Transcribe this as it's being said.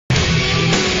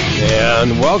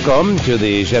And welcome to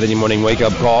the Saturday morning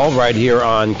wake-up call right here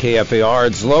on KFAR.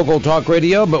 It's local talk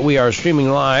radio, but we are streaming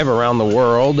live around the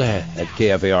world at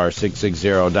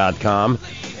KFAR660.com.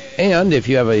 And if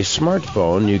you have a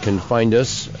smartphone, you can find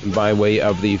us by way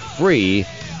of the free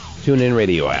TuneIn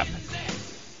Radio app.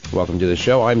 Welcome to the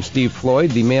show. I'm Steve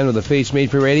Floyd, the man with the face made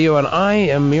for radio, and I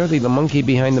am merely the monkey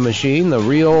behind the machine, the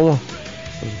real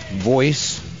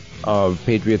voice of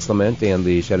Patriot's Lament and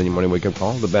the Saturday morning wake-up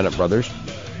call, the Bennett brothers.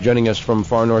 Joining us from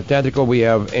far north Tactical, we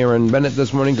have Aaron Bennett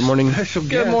this morning. Good morning.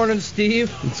 Good morning,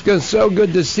 Steve. It's good, so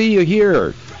good to see you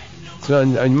here. So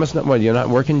you must not. What? You're not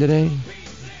working today?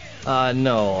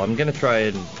 No. I'm gonna try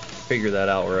and figure that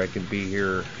out where I can be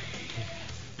here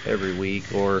every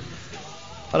week, or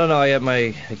I don't know. I have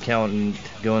my accountant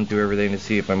going through everything to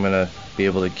see if I'm gonna be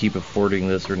able to keep affording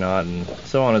this or not, and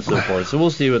so on and so forth. So we'll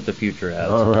see what the future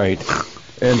has. All right.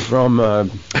 And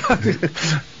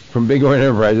from Big Horn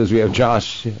Enterprises, we have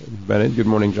Josh Bennett. Good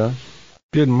morning, Josh.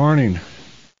 Good morning.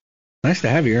 Nice to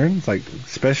have you, Aaron. It's like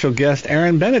special guest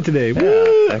Aaron Bennett today.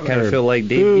 Yeah, I kind of feel like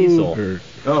Dave Diesel.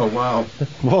 Oh, wow.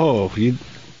 Whoa, here,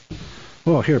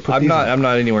 put I'm these not. on. I'm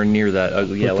not anywhere near that.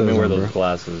 Yeah, let me wear on, those bro.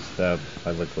 glasses. I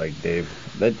look like Dave.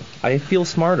 I feel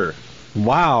smarter.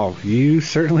 Wow, you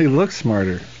certainly look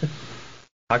smarter.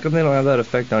 How come they don't have that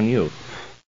effect on you?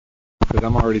 Because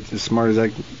I'm already as smart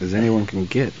as anyone can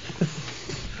get.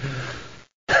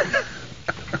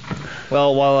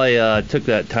 Well, while I took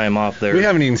that time off there, We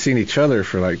haven't even seen each other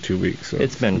for like 2 weeks. So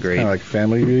it's been great. Kind of like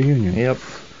family reunion. Yep.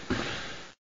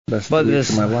 Best But 2 weeks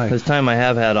this of my life. time I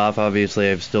have had off, obviously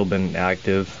I've still been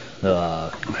active,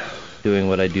 doing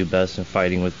what I do best and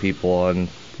fighting with people on.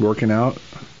 Working out,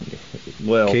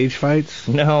 Well, cage fights.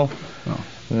 no, Oh.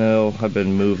 no, I've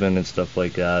been moving and stuff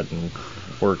like that and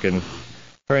working,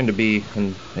 trying to be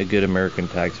a good American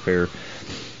taxpayer.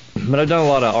 But I've done a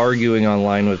lot of arguing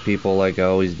online with people like I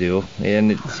always do,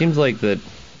 and it seems like that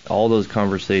all those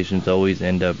conversations always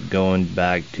end up going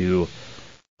back to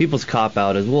people's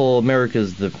cop-out as, well,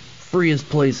 America's the freest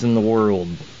place in the world.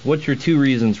 What's your 2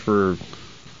 reasons for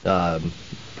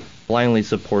blindly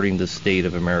supporting the state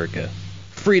of America?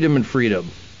 Freedom and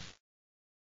freedom.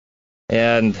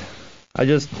 And I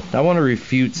want to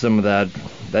refute some of that.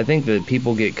 I think that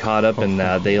people get caught up in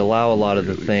that. They allow a lot of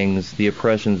the things, the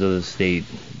oppressions of the state,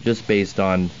 just based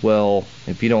on, well,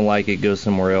 if you don't like it, go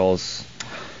somewhere else.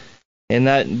 And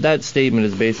that statement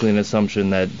is basically an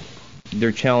assumption that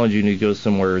they're challenging you to go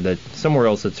somewhere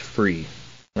else that's free,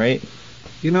 right?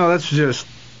 You know, that's just,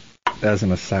 as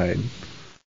an aside,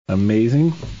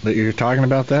 amazing that you're talking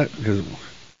about that, because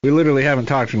we literally haven't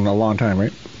talked in a long time,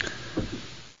 right?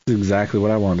 That's exactly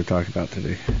what I wanted to talk about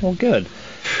today. Well, good.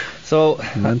 So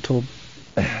Mental.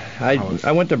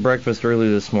 I went to breakfast early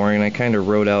this morning, and I kind of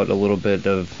wrote out a little bit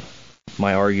of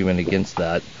my argument against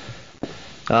that.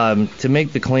 To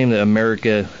make the claim that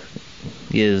America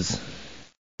is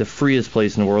the freest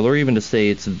place in the world, or even to say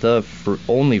it's the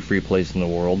only free place in the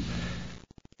world,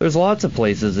 there's lots of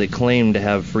places that claim to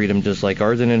have freedom just like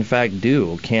ours, and in fact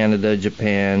do. Canada,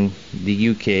 Japan, the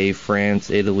UK, France,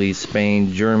 Italy,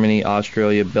 Spain, Germany,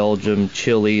 Australia, Belgium,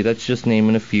 Chile, that's just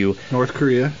naming a few. North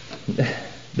Korea.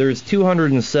 There's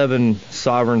 207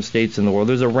 sovereign states in the world.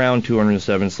 There's around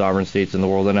 207 sovereign states in the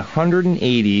world, and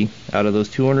 180 out of those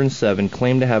 207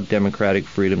 claim to have democratic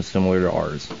freedom similar to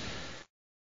ours.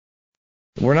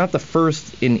 We're not the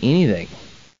first in anything.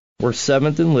 We're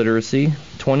 7th in literacy,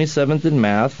 27th in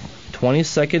math,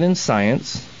 22nd in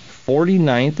science,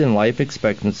 49th in life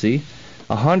expectancy,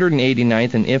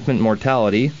 189th in infant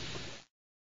mortality,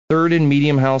 3rd in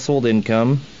medium household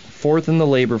income, 4th in the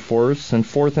labor force, and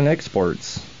 4th in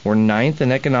exports. We're 9th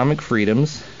in economic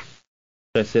freedoms.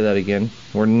 Did I say that again?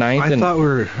 We're 9th in...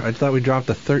 I thought we dropped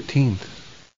to 13th.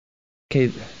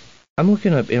 Okay, I'm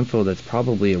looking up info that's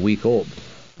probably a week old.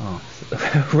 Oh.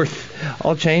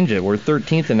 I'll change it. We're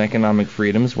 13th in economic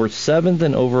freedoms. We're 7th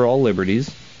in overall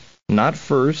liberties, not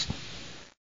first.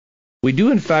 We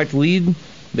do, in fact, lead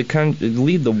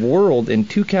the world in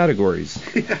 2 categories.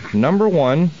 Number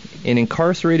 1, in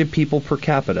incarcerated people per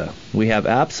capita. We have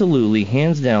absolutely,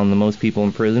 hands down, the most people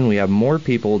in prison. We have more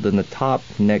people than the top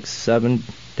next 7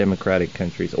 democratic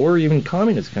countries, or even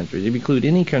communist countries. If you include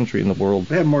any country in the world.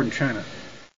 They have more than China.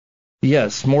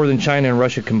 Yes, more than China and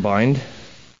Russia combined.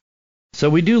 So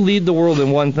we do lead the world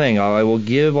in one thing. I will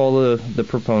give all the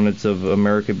proponents of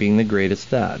America being the greatest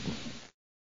that.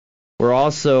 We're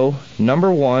also number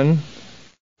 1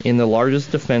 in the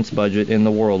largest defense budget in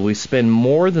the world. We spend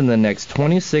more than the next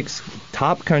 26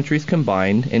 top countries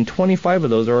combined, and 25 of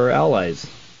those are our allies.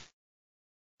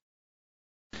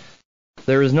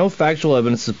 There is no factual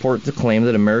evidence to support the claim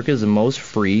that America is the most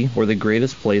free or the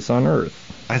greatest place on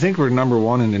earth. I think we're number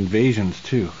one in invasions,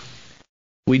 too.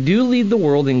 We do lead the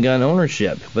world in gun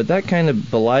ownership, but that kind of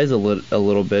belies a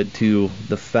little bit to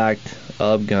the fact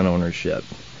of gun ownership.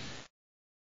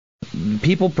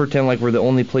 People pretend like we're the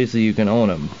only place that you can own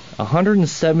them.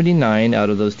 179 out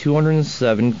of those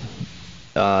 207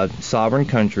 sovereign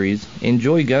countries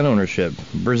enjoy gun ownership.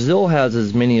 Brazil has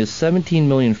as many as 17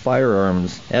 million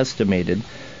firearms estimated,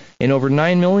 and over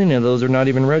 9 million of those are not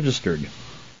even registered.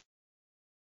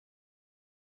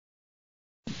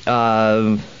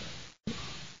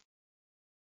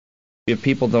 If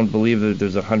people don't believe that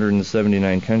there's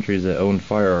 179 countries that own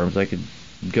firearms, I could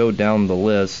go down the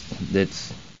list.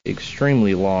 It's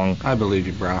extremely long. I believe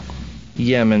you, bro.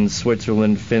 Yemen,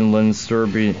 Switzerland, Finland,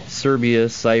 Serbia,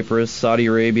 Cyprus, Saudi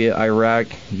Arabia, Iraq,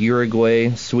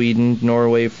 Uruguay, Sweden,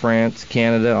 Norway, France,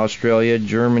 Canada, Australia,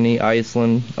 Germany,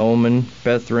 Iceland, Oman,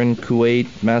 Bahrain, Kuwait,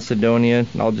 Macedonia.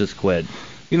 I'll just quit.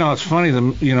 You know, it's funny.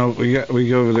 We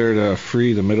go over there to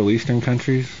free the Middle Eastern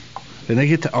countries, and they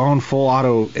get to own full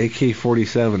auto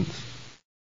AK-47s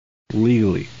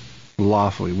legally.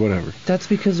 Lawfully, whatever. That's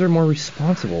because they're more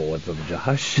responsible with them,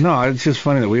 Josh. No, it's just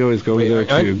funny that we always go there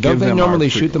to give them. Don't they normally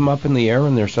shoot them up in the air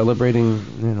when they're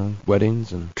celebrating,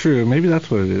 weddings and? True, maybe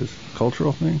that's what it is.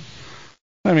 Cultural thing.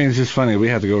 I mean, it's just funny. We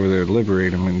have to go over there to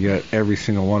liberate them, and yet every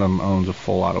single one of them owns a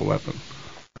full auto weapon.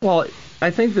 Well,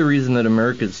 I think the reason that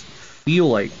Americans feel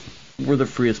like we're the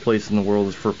freest place in the world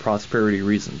is for prosperity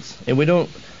reasons, and we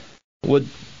don't. What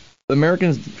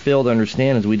Americans fail to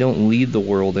understand is we don't lead the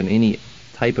world in any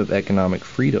type of economic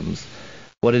freedoms.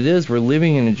 What it is, we're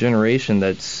living in a generation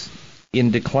that's in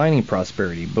declining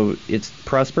prosperity, but it's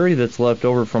prosperity that's left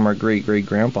over from our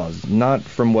great-great-grandpas, not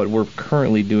from what we're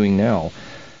currently doing now.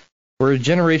 We're a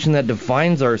generation that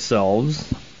defines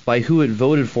ourselves by who it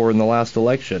voted for in the last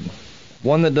election.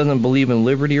 One that doesn't believe in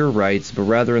liberty or rights, but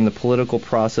rather in the political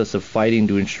process of fighting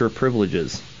to ensure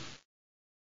privileges.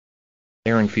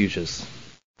 Aaron Fuchs.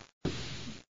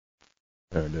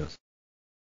 There it is.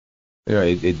 Yeah,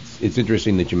 it's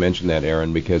interesting that you mentioned that,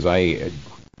 Aaron, because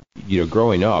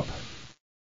growing up,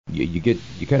 you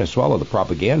kind of swallow the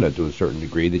propaganda to a certain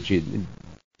degree that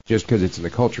just because it's in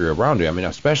the culture around you. I mean,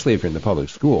 especially if you're in the public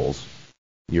schools,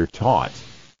 you're taught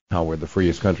how we're the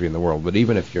freest country in the world. But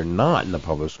even if you're not in the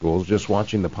public schools, just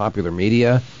watching the popular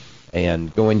media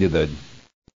and going to the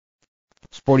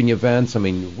sporting events, I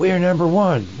mean, we're number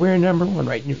one,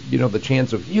 right? The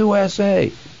chants of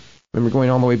USA. Remember going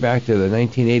all the way back to the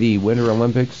 1980 Winter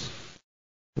Olympics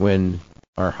when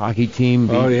our hockey team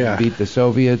beat the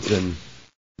Soviets, and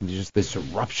just this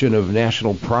eruption of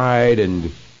national pride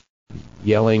and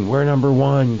yelling, we're number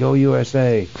one, go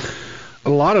USA. A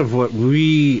lot of what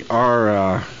we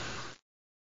are,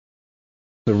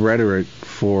 the rhetoric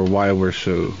for why we're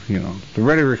so, the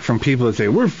rhetoric from people that say,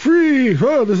 we're free,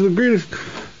 oh, this is the greatest,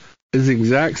 is the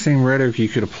exact same rhetoric you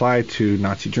could apply to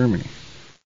Nazi Germany.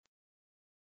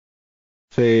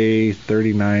 Say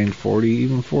 39, 40,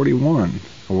 even 41.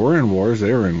 We're in wars,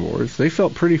 they were in wars. They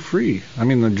felt pretty free. I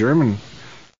mean, the German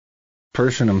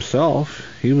person himself,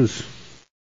 he was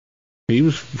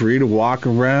free to walk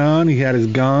around. He had his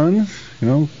guns,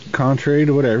 contrary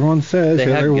to what everyone says.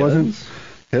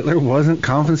 Hitler wasn't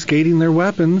confiscating their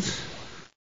weapons.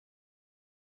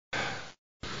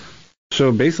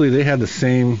 So basically, they had the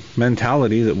same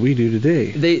mentality that we do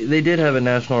today. They did have a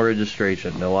national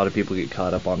registration. A lot of people get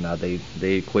caught up on that. They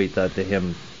equate that to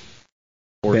him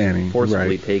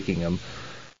forcibly taking them.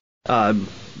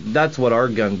 That's what our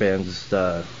gun bans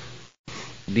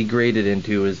degraded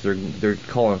into. Is they're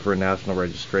calling for a national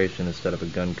registration instead of a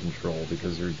gun control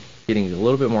because they're getting a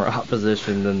little bit more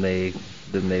opposition than they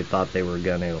thought they were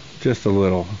gonna. Just a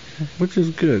little, which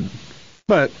is good,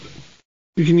 but.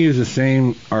 You can use the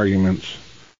same arguments.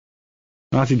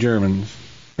 Nazi Germans,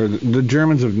 or the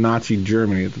Germans of Nazi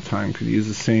Germany at the time, could say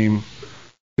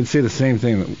the same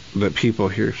thing that people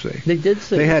here say. They did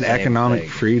say they had economic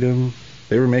freedom.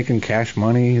 They were making cash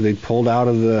money. They pulled out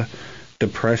of the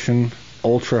Depression,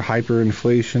 ultra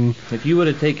hyperinflation. If you would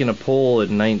have taken a poll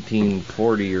in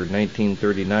 1940 or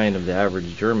 1939 of the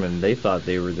average German, they thought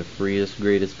they were the freest,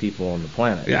 greatest people on the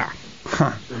planet. Yeah.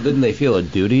 Huh. Didn't they feel a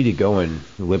duty to go and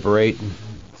liberate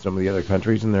some of the other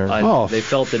countries in there? They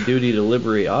felt the duty to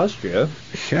liberate Austria.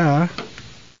 Yeah.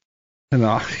 And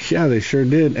they sure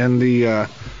did. And I'm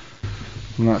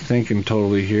not thinking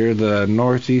totally here. The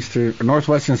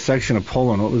northwestern section of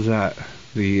Poland. What was that?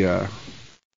 There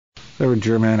were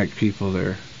Germanic people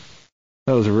there.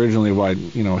 That was originally why,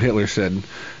 Hitler said,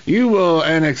 you will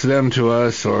annex them to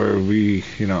us, or we,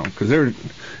 because they're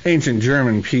ancient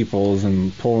German peoples,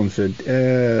 and Poland said,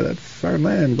 that's our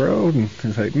land, bro. And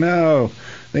it's like, no,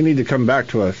 they need to come back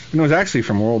to us. And it was actually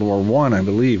from World War I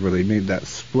believe, where they made that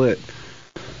split,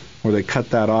 where they cut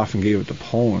that off and gave it to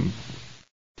Poland.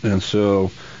 And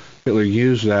so Hitler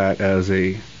used that as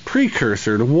a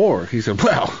precursor to war. He said,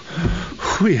 well,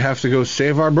 we have to go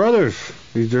save our brothers.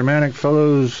 These Germanic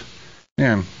fellows,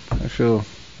 man, I feel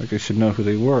like I should know who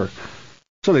they were.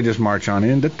 So they just march on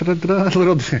in.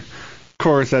 Of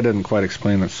course, that didn't quite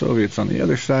explain the Soviets on the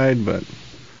other side, but...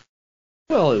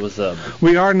 Well, it was...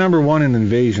 We are number one in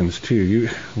invasions, too.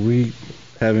 We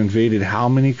have invaded how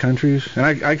many countries? And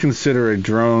I consider a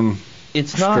drone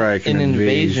It's not strike an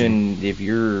invasion if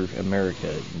you're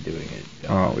America doing it.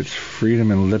 Oh, it's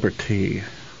freedom and liberty.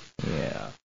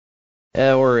 Yeah.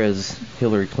 Or as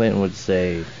Hillary Clinton would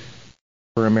say,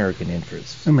 for American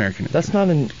interests. American interests.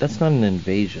 That's not an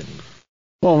invasion.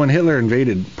 Well, when Hitler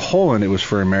invaded Poland, it was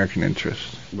for American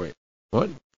interests. Wait, what?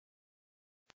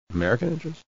 American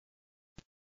interests?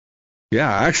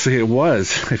 Yeah, actually it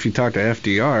was. If you talk to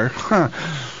FDR.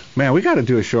 Man, we got to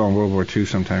do a show on World War II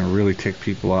sometime and really tick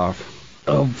people off.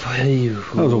 Oh, boy.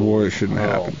 That was a war that shouldn't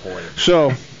happen. Boy.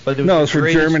 So, no, it's for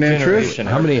German interests.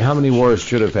 How many wars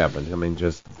should have happened? I mean,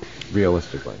 just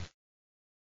realistically.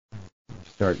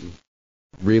 Start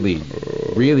really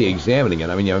examining it.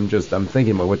 I mean, I'm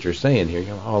thinking about what you're saying here.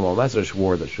 Oh, well, that's a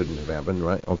war that shouldn't have happened,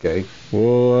 right? Okay.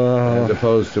 Well, as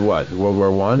opposed to what? World War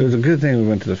I? It was a good thing we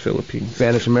went to the Philippines.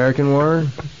 Spanish-American War?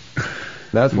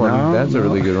 That's one. No, that's a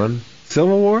really good one.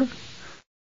 Civil War?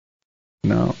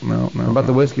 No. How about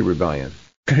the Whiskey Rebellion?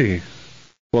 Hey.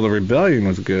 Well, the rebellion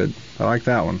was good. I like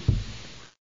that one.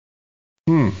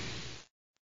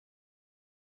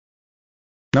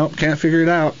 Nope, can't figure it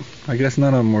out. I guess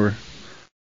none of them were...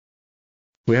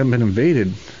 We haven't been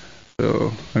invaded.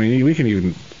 So, I mean, we can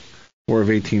even... War of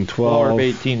 1812. War of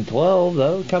 1812,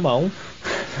 though. Come on.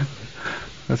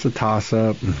 That's a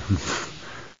toss-up.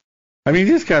 I mean,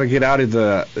 you just got to get out of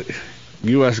the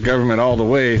U.S. government all the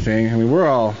way thing. I mean, we're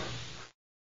all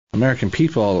American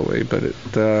people all the way, but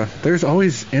there's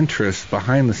always interest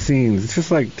behind the scenes. It's just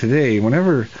like today,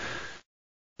 whenever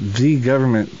the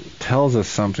government tells us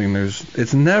something,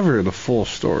 it's never the full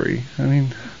story. I mean,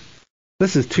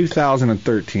 this is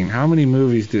 2013. How many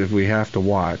movies do we have to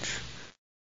watch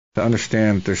to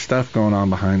understand that there's stuff going on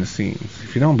behind the scenes?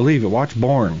 If you don't believe it, watch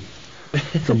Bourne.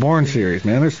 It's a Bourne series,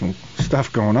 man. There's some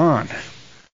stuff going on.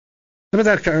 But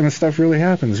that kind of stuff really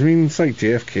happens. I mean, it's like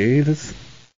JFK.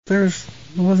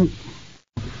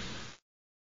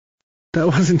 That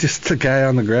wasn't just the guy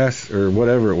on the grass or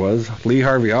whatever it was. Lee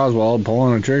Harvey Oswald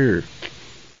pulling a trigger.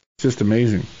 It's just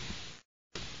amazing.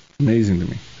 Amazing to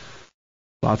me.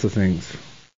 Lots of things.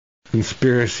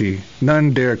 Conspiracy.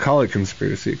 None dare call it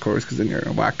conspiracy, of course, because then you're a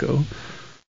wacko.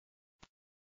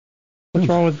 What's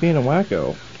wrong with being a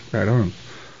wacko? Right on.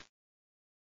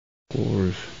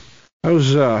 Wars. I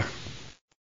was,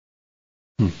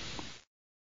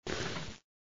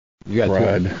 You got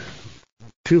Brad.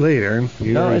 Too late, Aaron.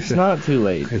 No, it's not too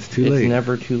late. It's too late. It's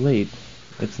never too late.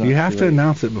 It's not. You have too to late.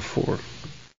 announce it before.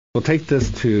 Well, take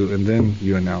this too, and then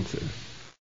you announce it.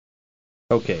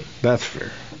 Okay. That's fair.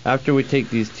 After we take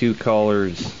these two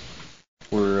callers,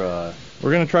 we're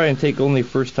gonna try and take only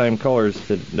first-time callers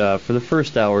for the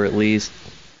first hour at least.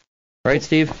 Right,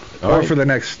 Steve? Or for the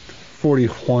next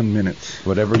 41 minutes.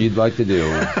 Whatever you'd like to do.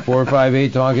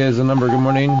 458-TALK is the number. Good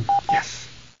morning. Yes.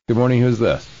 Good morning. Who's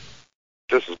this?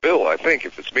 This is Bill, I think,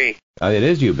 if it's me. It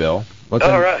is you, Bill. What's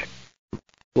All right.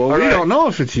 Well, we don't know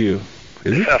if it's you.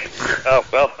 Is it?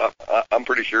 Well, I'm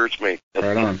pretty sure it's me.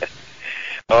 Right on.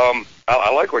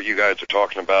 I like what you guys are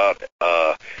talking about,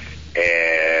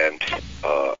 and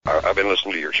I've been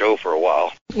listening to your show for a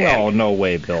while. Oh, no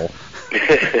way, Bill.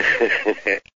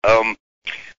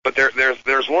 But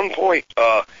there's one point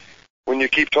when you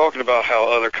keep talking about how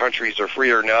other countries are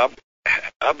freer. Now,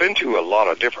 I've been to a lot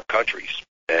of different countries,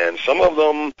 and some of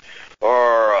them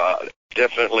are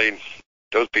definitely,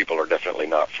 those people are definitely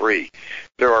not free.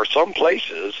 There are some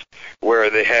places where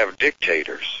they have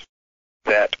dictators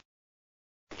that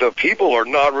the people are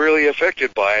not really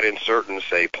affected by it in certain,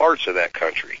 say, parts of that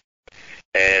country.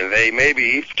 And they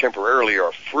maybe temporarily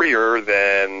are freer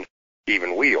than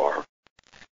even we are.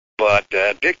 But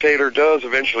that dictator does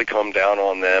eventually come down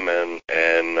on them and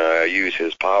use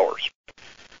his powers.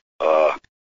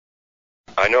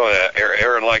 I know that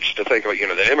Aaron likes to think about,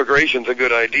 that immigration's a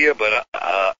good idea, but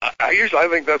I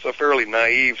think that's a fairly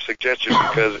naive suggestion,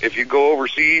 because if you go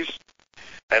overseas,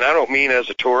 and I don't mean as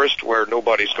a tourist where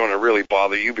nobody's going to really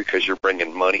bother you because you're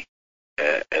bringing money.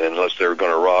 and unless they're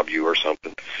going to rob you or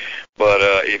something. But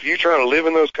if you try to live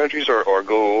in those countries or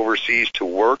go overseas to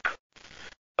work,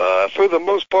 for the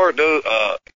most part,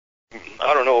 I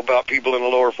don't know about people in the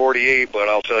lower 48, but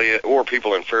I'll tell you, or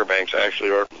people in Fairbanks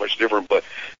actually aren't much different. But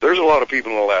there's a lot of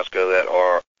people in Alaska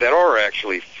that are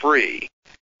actually free,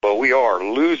 but we are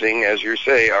losing, as you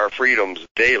say, our freedoms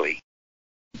daily.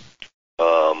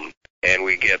 And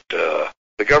we get the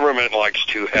government likes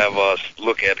to have us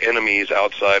look at enemies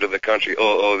outside of the country.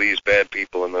 Oh, these bad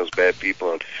people and those bad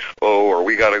people, and or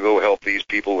we got to go help these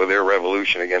people with their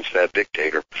revolution against that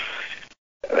dictator.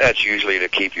 That's usually to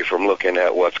keep you from looking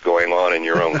at what's going on in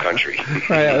your own country.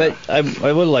 Right.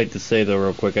 I would like to say, though,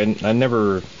 real quick, I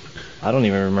don't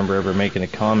even remember ever making a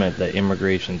comment that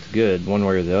immigration's good, one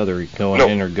way or the other, going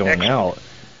in or going out.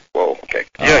 Well, okay.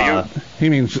 Yeah, he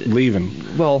means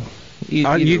leaving. Well, he's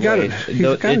got a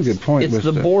good point. It's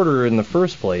the border in the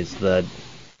first place that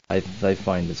I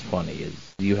find is funny.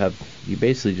 Is you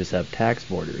basically just have tax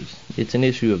borders. It's an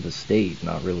issue of the state,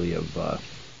 not really of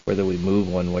whether we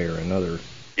move one way or another.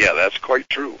 Yeah, that's quite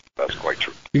true. That's quite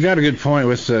true. You got a good point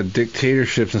with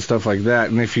dictatorships and stuff like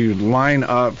that. And if you line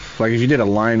up, like if you did a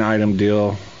line item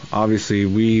deal, obviously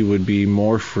we would be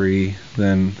more free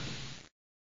than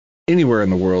anywhere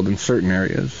in the world in certain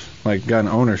areas. Like gun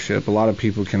ownership, a lot of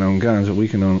people can own guns, but we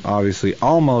can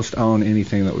almost own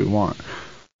anything that we want.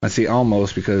 I say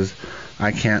almost because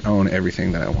I can't own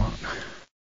everything that I want.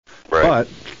 Right. But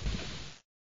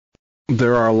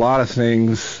there are a lot of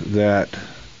things that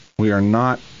we are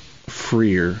not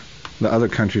freer. The other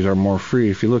countries are more free.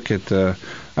 If you look at,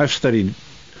 I've studied,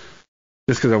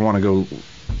 just because I want to go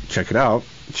check it out,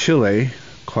 Chile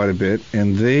quite a bit,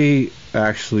 and they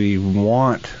actually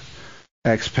want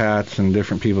expats and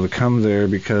different people to come there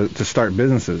to start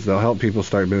businesses. They'll help people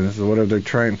start businesses, whatever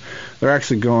they're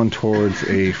actually going towards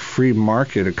a free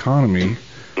market economy.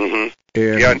 Mm-hmm.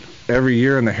 And every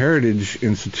year in the Heritage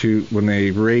Institute, when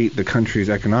they rate the country's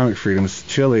economic freedoms,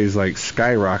 Chile is like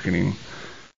skyrocketing,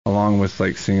 along with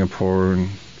like Singapore and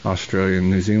Australia and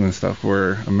New Zealand stuff,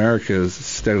 where America is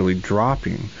steadily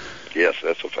dropping. Yes,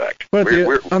 that's a fact. But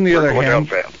on the other hand,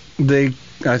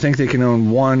 I think they can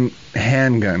own one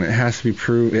handgun. It has to be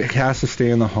proved. It has to stay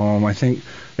in the home. I think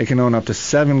they can own up to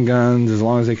 7 guns as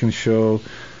long as they can show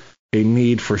a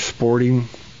need for sporting.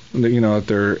 That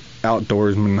they're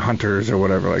outdoorsmen, hunters, or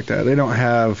whatever like that. They don't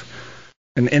have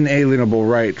an inalienable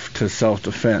right to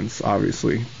self-defense,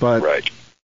 obviously. But right.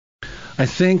 I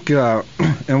think,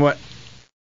 and what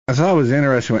I thought was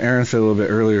interesting, what Aaron said a little bit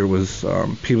earlier, was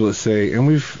people that say,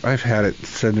 and I've had it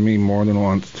said to me more than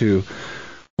once too,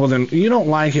 well, then you don't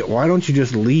like it, why don't you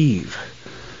just leave?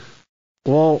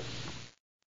 Well,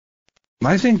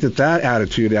 I think that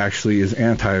attitude actually is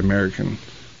anti-American.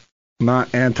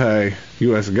 Not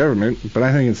anti-U.S. government, but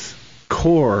I think it's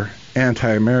core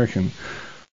anti-American.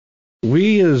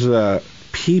 We as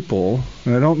people,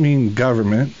 and I don't mean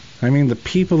government, I mean the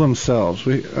people themselves.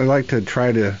 I like to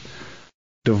try to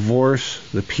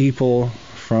divorce the people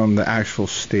from the actual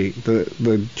state.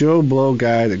 The Joe Blow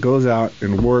guy that goes out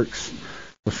and works,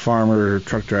 the farmer,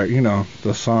 truck driver,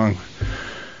 the song,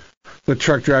 the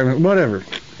truck driver, whatever.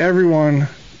 Everyone,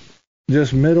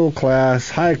 just middle class,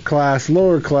 high class,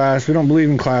 lower class, we don't believe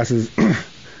in classes.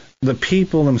 The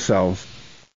people themselves.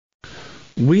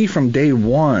 We from day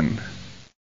one,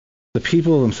 the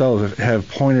people themselves have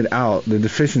pointed out the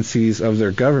deficiencies of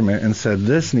their government and said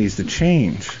this needs to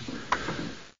change.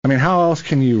 I mean, how else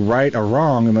can you right a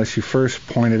wrong unless you first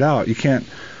point it out? You can't,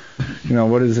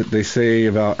 what is it they say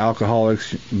about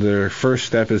alcoholics? Their first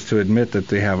step is to admit that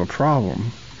they have a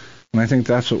problem. And I think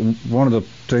that's one of the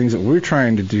things that we're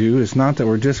trying to do is not that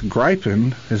we're just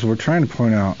griping, is we're trying to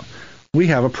point out we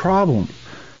have a problem.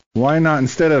 Why not,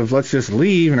 instead of let's just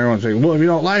leave and everyone's saying, well, if you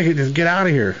don't like it, just get out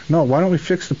of here. No, why don't we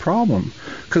fix the problem?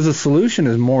 Because the solution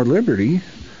is more liberty,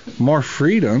 more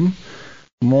freedom,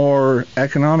 more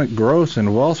economic growth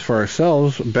and wealth for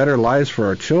ourselves, better lives for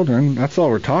our children. That's all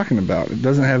we're talking about. It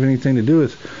doesn't have anything to do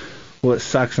with, well, it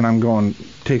sucks and I'm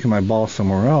taking my ball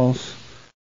somewhere else.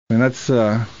 And that's,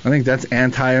 I think that's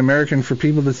anti-American for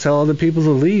people that tell other people to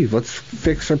leave. Let's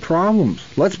fix our problems.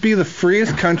 Let's be the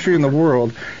freest country in the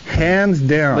world, hands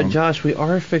down. But Josh, we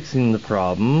are fixing the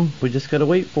problem. We just got to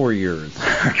wait 4 years.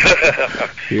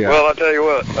 Yeah. Well, I'll tell you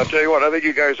what. I think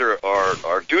you guys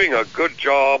are doing a good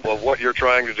job of what you're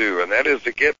trying to do, and that is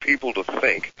to get people to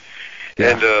think. Yeah.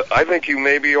 And I think you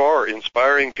maybe are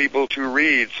inspiring people to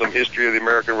read some history of the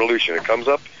American Revolution. It comes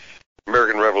up.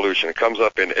 American Revolution. It comes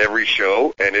up in every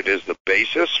show, and it is the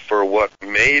basis for what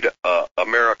made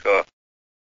America,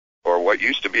 or what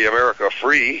used to be America,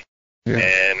 free. Yeah.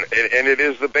 And it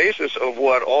is the basis of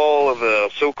what all of the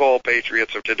so-called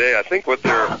patriots of today. I think what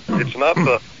they're it's not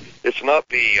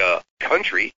the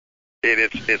country.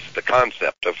 It's the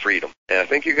concept of freedom. And I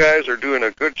think you guys are doing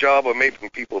a good job of making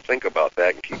people think about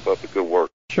that and keep up the good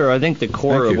work. Sure, I think the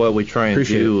core of what we try and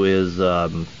do is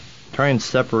try and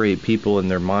separate people in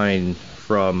their mind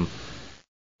from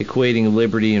equating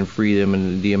liberty and freedom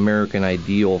and the American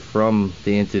ideal from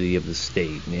the entity of the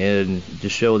state, and to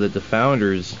show that the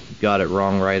founders got it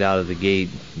wrong right out of the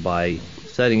gate by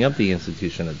setting up the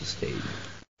institution of the state.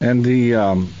 And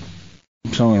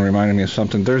someone reminded me of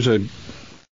something. There's a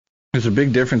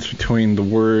big difference between the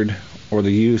word or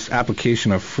the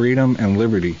application of freedom and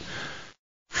liberty.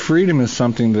 Freedom is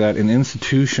something that an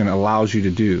institution allows you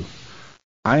to do.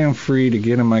 I am free to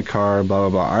get in my car, blah, blah,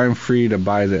 blah. I am free to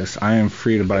buy this. I am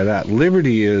free to buy that.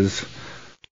 Liberty is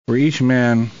where each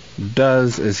man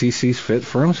does as he sees fit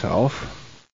for himself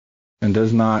and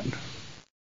does not,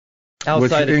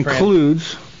 which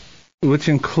includes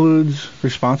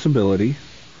responsibility,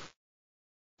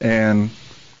 and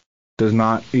does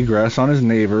not egress on his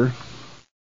neighbor,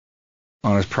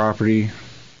 on his property,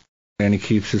 and he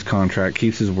keeps his contract,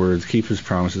 keeps his words, keeps his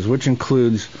promises, which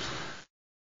includes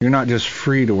you're not just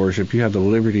free to worship, you have the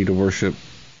liberty to worship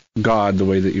God the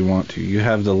way that you want to. You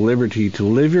have the liberty to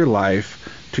live your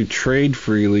life, to trade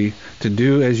freely, to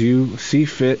do as you see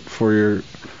fit for your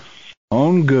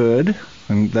own good.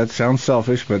 And that sounds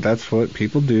selfish, but that's what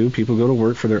people do. People go to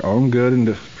work for their own good and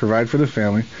to provide for the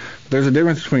family. There's a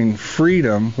difference between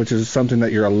freedom, which is something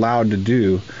that you're allowed to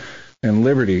do, and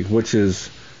liberty, which is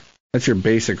that's your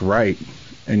basic right,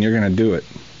 and you're going to do it.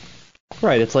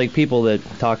 Right, it's like people that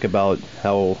talk about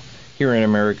how here in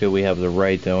America we have the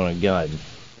right to own a gun,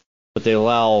 but they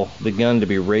allow the gun to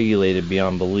be regulated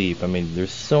beyond belief. I mean,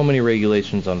 there's so many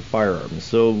regulations on firearms.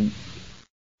 So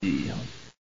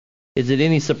is it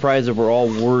any surprise that we're all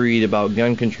worried about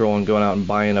gun control and going out and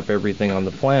buying up everything on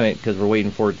the planet because we're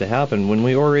waiting for it to happen when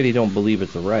we already don't believe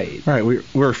it's a right? Right,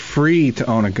 we're free to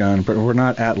own a gun, but we're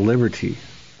not at liberty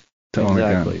to own a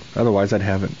gun. Otherwise, I'd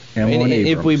have an M1 Abrams.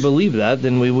 If we believe that,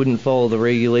 then we wouldn't follow the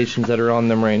regulations that are on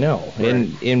them right now. Right.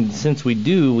 And since we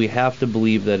do, we have to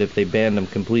believe that if they banned them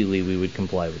completely, we would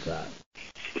comply with that.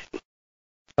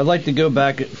 I'd like to go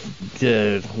back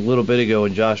to a little bit ago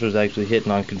when Josh was actually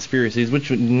hitting on conspiracies, which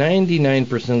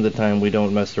 99% of the time we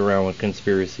don't mess around with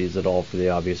conspiracies at all for the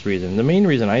obvious reason. The main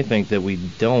reason I think that we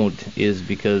don't is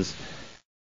because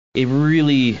it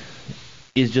really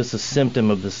is just a symptom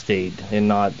of the state and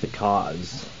not the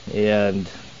cause.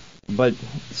 But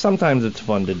sometimes it's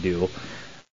fun to do.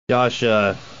 Josh,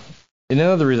 and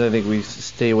another reason I think we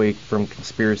stay away from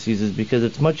conspiracies is because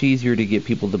it's much easier to get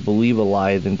people to believe a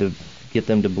lie than to get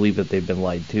them to believe that they've been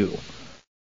lied to.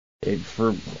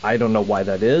 I don't know why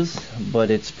that is,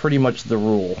 but it's pretty much the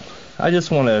rule. I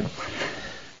just want to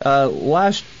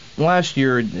last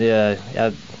year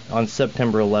on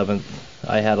September 11th,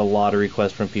 I had a lot of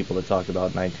requests from people to talk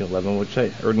about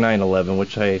 9/11,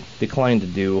 which I declined to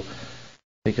do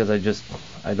because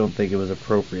I don't think it was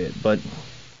appropriate. But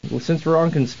since we're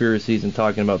on conspiracies and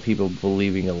talking about people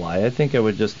believing a lie, I think I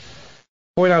would just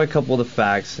point out a couple of the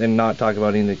facts and not talk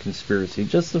about any of the conspiracy,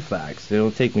 just the facts.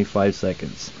 It'll take me 5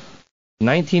 seconds.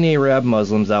 19 Arab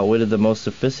Muslims outwitted the most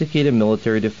sophisticated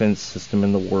military defense system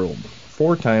in the world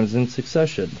 4 times in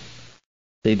succession.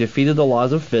 They defeated the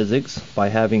laws of physics by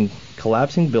having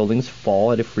collapsing buildings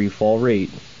fall at a free fall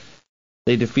rate.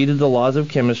 They defeated the laws of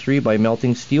chemistry by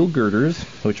melting steel girders,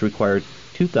 which required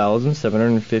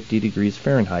 2,750 degrees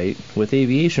Fahrenheit, with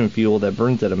aviation fuel that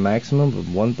burns at a maximum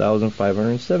of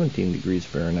 1,517 degrees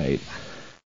Fahrenheit.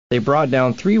 They brought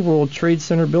down 3 World Trade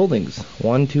Center buildings,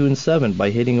 1, 2, and 7,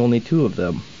 by hitting only 2 of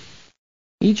them.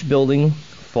 Each building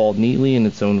fell neatly in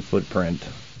its own footprint.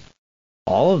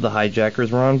 All of the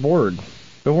hijackers were on board,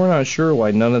 but we're not sure why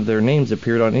none of their names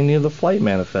appeared on any of the flight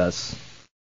manifests.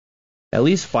 At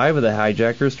least 5 of the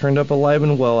hijackers turned up alive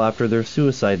and well after their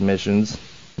suicide missions.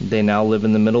 They now live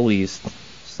in the Middle East.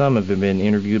 Some have been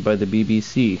interviewed by the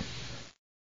BBC.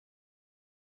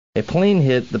 A plane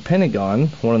hit the Pentagon,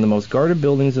 one of the most guarded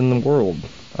buildings in the world.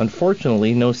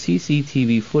 Unfortunately, no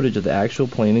CCTV footage of the actual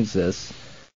plane exists.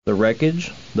 The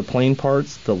wreckage, the plane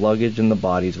parts, the luggage, and the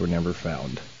bodies were never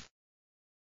found.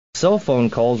 Cell phone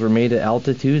calls were made at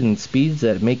altitude and speeds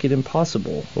that make it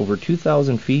impossible, over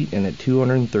 2,000 feet and at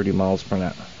 230 miles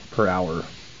per hour.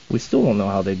 We still don't know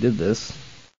how they did this.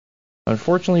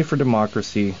 Unfortunately for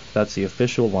democracy, that's the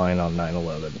official line on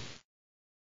 9/11.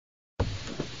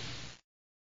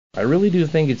 I really do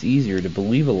think it's easier to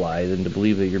believe a lie than to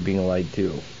believe that you're being lied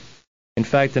to. In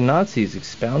fact, the Nazis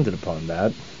expounded upon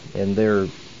that, and their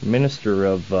minister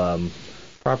of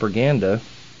propaganda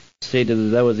stated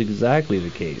that that was exactly the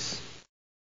case.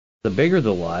 The bigger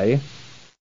the lie,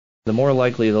 the more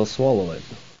likely they'll swallow it.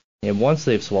 And once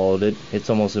they've swallowed it, it's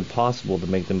almost impossible to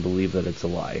make them believe that it's a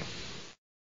lie.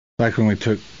 Like when we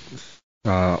took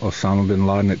Osama bin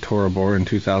Laden at Tora Bora in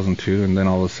 2002, and then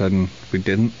all of a sudden we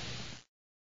didn't.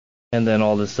 And then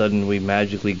all of a sudden we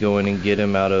magically go in and get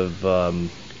him out of,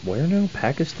 where now?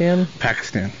 Pakistan?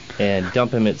 Pakistan. And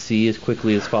dump him at sea as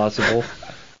quickly as possible.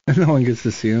 And no one gets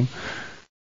to see him.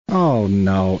 Oh,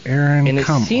 no, Aaron, and it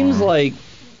come seems on. like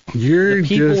You're the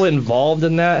people just, involved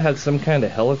in that had some kind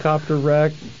of helicopter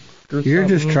wreck or You're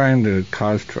something. just trying to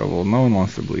cause trouble. No one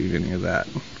wants to believe any of that.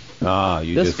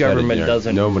 You This just said it government there.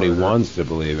 doesn't Nobody murder. wants to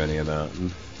believe any of that.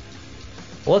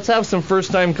 Well, let's have some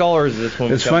first-time callers this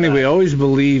one. It's funny, we always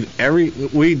we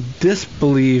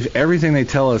disbelieve everything they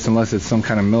tell us unless it's some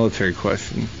kind of military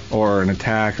question or an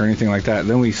attack or anything like that.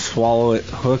 Then we swallow it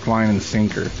hook, line, and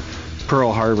sinker.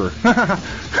 Pearl Harbor.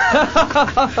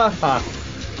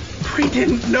 We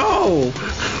didn't know.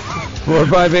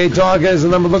 458 Talk is the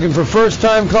number looking for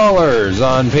first-time callers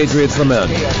on Patriot's Lament.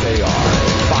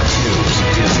 Fox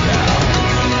News is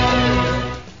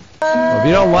now. Well, if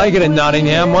you don't like it in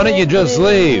Nottingham, why don't you just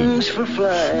leave?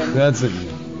 That's it.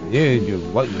 You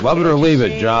love it or leave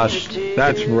it, Josh.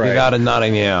 That's right. Get out of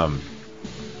Nottingham.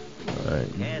 All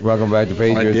right. Welcome back to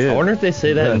Patriots. did. I wonder if they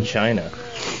say that in China.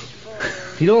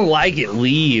 If you don't like it,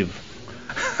 leave.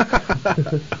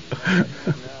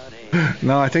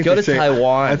 No, I think Go they to say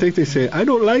Taiwan. I think they say, I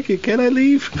don't like it. Can I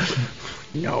leave?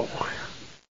 No.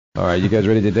 All right, you guys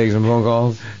ready to take some phone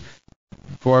calls?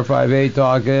 458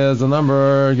 Talk is the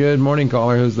number. Good morning,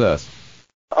 caller. Who's this?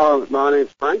 My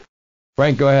name's Frank,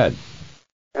 Frank, go ahead.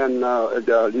 and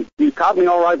you caught me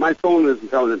all right. My phone isn't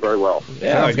telling it very well.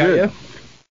 Yeah, I Sounds got good.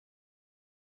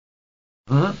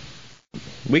 you.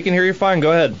 We can hear you fine.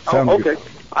 Go ahead. Sounds Oh, good. okay.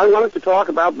 I wanted to talk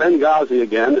about Benghazi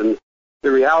again and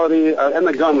the reality and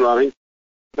the gun running.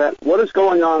 That what is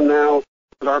going on now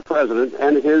with our president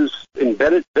and his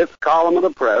embedded fifth column of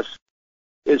the press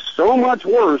is so much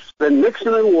worse than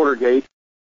Nixon and Watergate,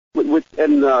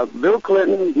 and Bill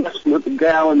Clinton messing with the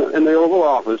gal in the Oval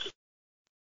Office.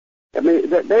 I mean,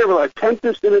 they were a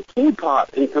tempest in a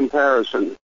teapot in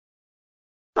comparison.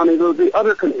 I mean, the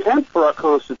utter contempt for our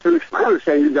Constitution. I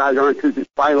understand you guys aren't to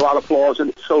find a lot of flaws in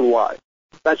it, so do I.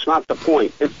 That's not the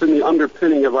point. It's been the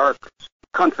underpinning of our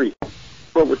country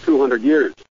for over 200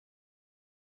 years.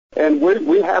 And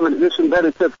we have this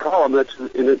embedded fifth column that's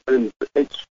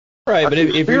it's Right, but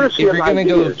if you're going to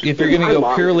go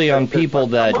purely on ideas. people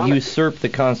that usurp the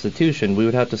Constitution, we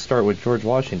would have to start with George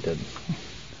Washington.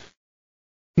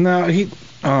 No,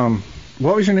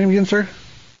 what was your name again, sir?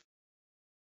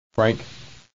 Frank?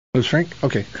 It was Frank?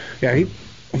 Okay. Yeah, he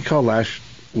called last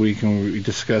week and we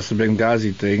discussed the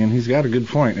Benghazi thing, and he's got a good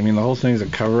point. I mean, the whole thing's a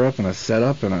cover-up and a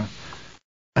setup and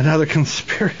another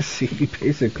conspiracy,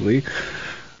 basically.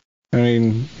 I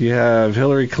mean, you have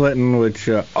Hillary Clinton, which,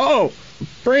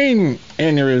 brain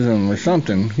aneurysm or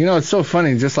something. You know, it's so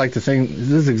funny, just like the thing,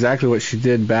 this is exactly what she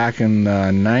did back in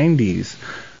the 90s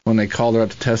when they called her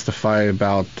up to testify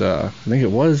about, I think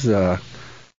it was,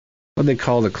 what they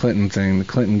call the Clinton thing, the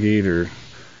Clinton Gate, or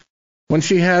when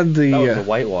she had the... That was the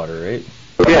Whitewater, right?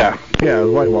 Yeah, the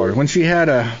Whitewater. When she had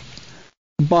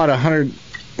bought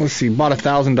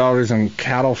 $1,000 in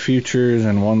cattle futures,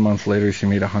 and 1 month later she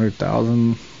made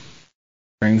 $100,000.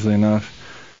 Strangely enough,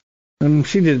 and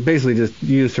she basically just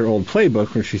used her old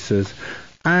playbook where she says,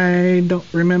 "I don't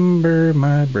remember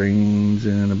my brains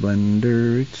in a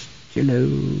blender. It's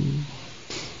jello."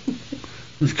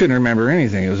 Just couldn't remember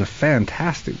anything. It was a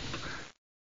fantastic.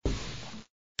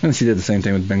 And she did the same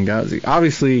thing with Benghazi.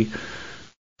 Obviously,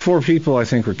 4 people, I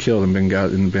think, were killed in the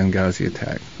Benghazi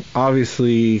attack.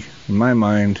 Obviously, in my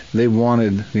mind, they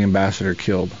wanted the ambassador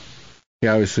killed. He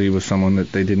obviously was someone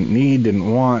that they didn't need,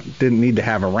 didn't want, didn't need to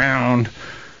have around.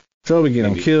 So we get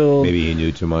him killed. Maybe he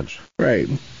knew too much. Right.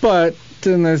 But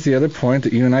then there's the other point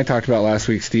that you and I talked about last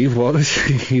week, Steve. Well,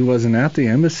 he wasn't at the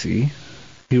embassy.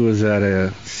 He was at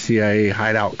a CIA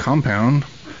hideout compound,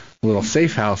 a little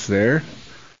safe house there.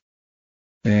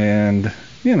 And,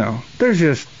 you know, there's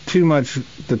just too much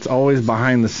that's always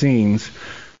behind the scenes.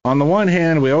 On the one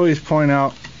hand, we always point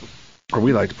out, or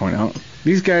we like to point out,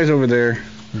 these guys over there,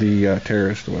 the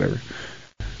terrorists or whatever,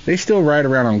 they still ride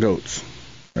around on goats,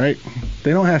 right?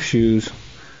 They don't have shoes.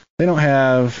 They don't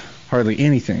have hardly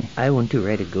anything. I want to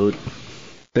ride a goat.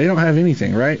 They don't have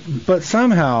anything, right? But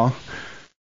somehow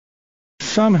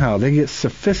they get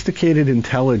sophisticated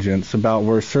intelligence about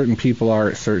where certain people are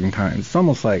at certain times. It's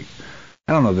almost like,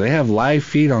 I don't know, they have live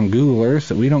feed on Google Earth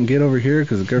that we don't get over here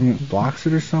because the government blocks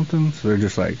it or something. So they're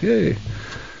just like, hey,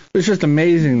 It's just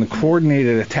amazing the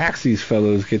coordinated attacks these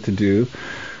fellows get to do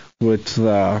with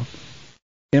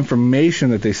information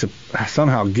that they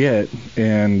somehow get,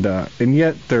 and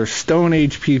yet they're Stone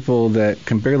Age people that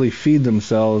can barely feed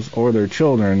themselves or their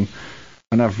children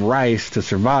enough rice to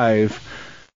survive.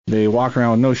 They walk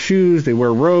around with no shoes. They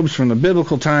wear robes from the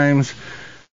biblical times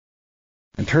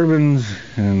and turbans,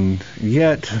 and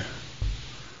yet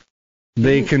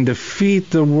they can defeat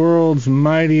the world's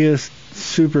mightiest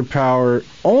superpower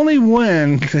only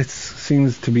when it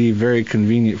seems to be very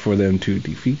convenient for them to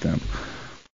defeat them.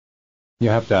 You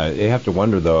have to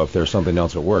wonder, though, if there's something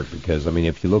else at work, because, I mean,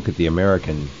 if you look at the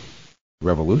American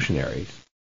revolutionaries,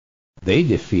 they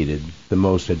defeated the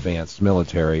most advanced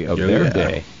military of their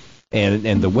day.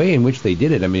 And the way in which they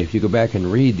did it, I mean, if you go back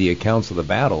and read the accounts of the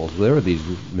battles, there were these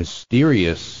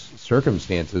mysterious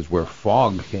circumstances where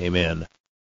fog came in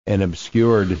and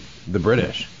obscured the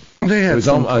British. They had it was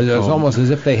almost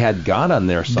as if they had God on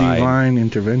their side. Divine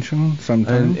intervention,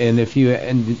 sometimes. And if you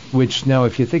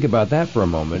if you think about that for a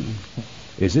moment,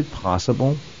 is it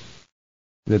possible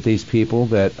that these people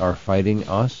that are fighting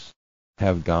us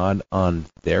have God on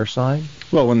their side?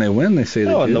 Well, when they win, they say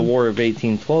they do. In the War of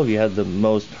 1812, you had the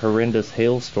most horrendous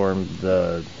hailstorm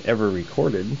ever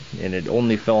recorded, and it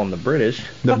only fell on the British.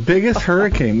 The biggest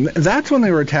hurricane. That's when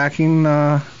they were attacking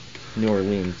New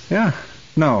Orleans. Yeah.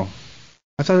 No.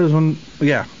 I thought it was when.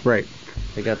 Yeah, right.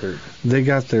 They got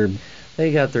their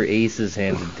aces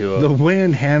handed to them. The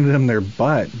wind handed them their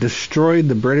butt. Destroyed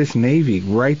the British Navy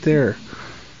right there.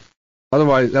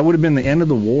 Otherwise, that would have been the end of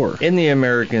the war. And the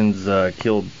Americans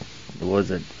killed, was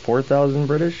it 4,000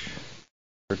 British?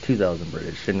 Or 2,000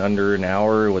 British in under an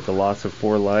hour with the loss of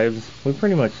 4 lives? We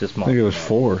pretty much just mocked I think it was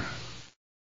 4.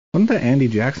 Wasn't that Andy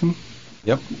Jackson?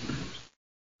 Yep.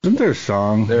 Isn't there a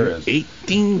song? There is.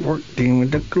 1814, we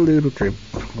took a little trip.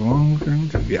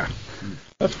 Yeah.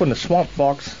 That's when the Swamp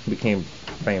Fox became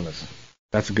famous.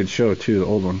 That's a good show, too, the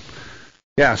old one.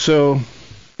 Yeah, so,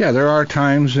 yeah, there are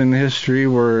times in history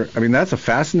where, I mean, that's a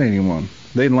fascinating one.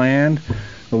 They land,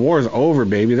 the war is over,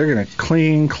 baby. They're going to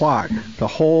clean clock.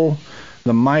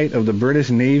 The might of the British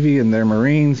Navy and their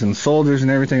Marines and soldiers and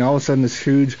everything, all of a sudden this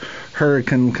huge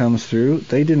hurricane comes through.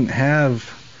 They didn't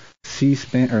have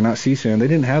C-SPAN, or not C-SPAN, they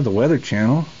didn't have the Weather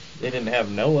Channel. They didn't have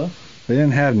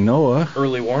NOAA.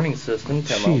 Early warning system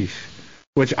come out.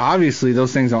 Which obviously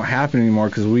those things don't happen anymore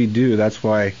because we do. That's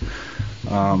why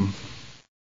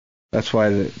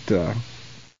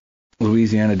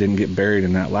Louisiana didn't get buried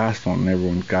in that last one and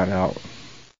everyone got out.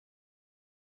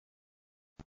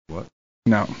 What?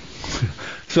 No.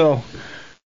 So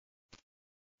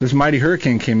this mighty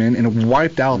hurricane came in and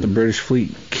wiped out the British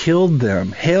fleet, killed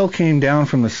them. Hail came down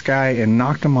from the sky and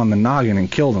knocked them on the noggin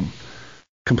and killed them.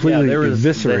 Completely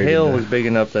eviscerated. The hail was big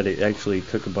enough that it actually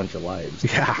took a bunch of lives.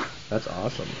 Yeah. That's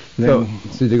awesome. So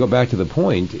to go back to the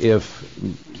point,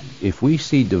 if we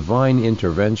see divine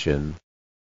intervention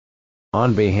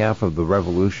on behalf of the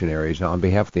revolutionaries, on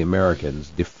behalf of the Americans,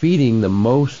 defeating the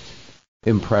most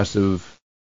impressive,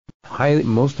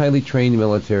 most highly trained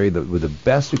military with the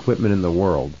best equipment in the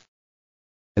world,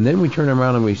 and then we turn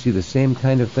around and we see the same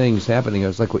kind of things happening.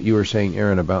 It's like what you were saying,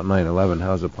 Aaron, about 9/11.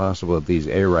 How is it possible that these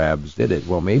Arabs did it?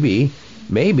 Well, maybe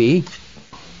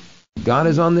God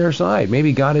is on their side.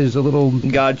 Maybe God is a little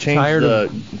tired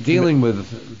of dealing with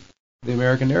the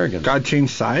American arrogance. God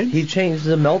changed sides? He changed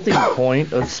the melting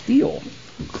point of steel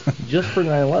just for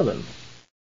 9/11.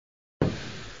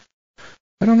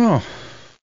 I don't know.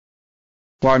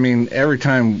 Well, I mean, every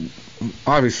time,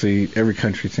 obviously, every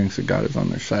country thinks that God is on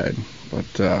their side, but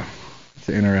it's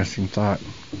an interesting thought.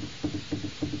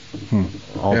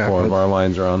 All 4 of our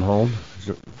lines are on hold.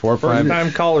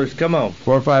 First-time callers, come on.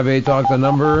 458, talk the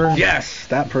number. Yes,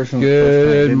 that person.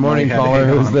 Good morning, caller.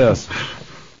 Who's this?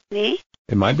 Me?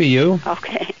 It might be you.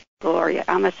 Okay, Gloria.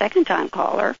 I'm a second-time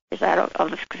caller. Is that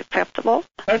acceptable?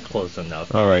 That's close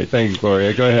enough. All right, thanks,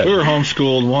 Gloria. Go ahead. We were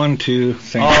homeschooled, 1, 2,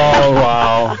 same. Oh,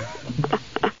 wow.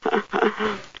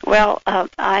 Well,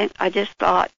 I just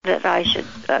thought that I should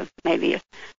maybe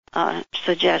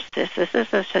suggest this. This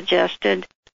is a suggested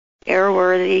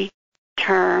airworthy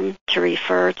term to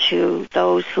refer to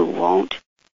those who won't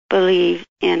believe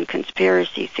in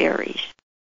conspiracy theories.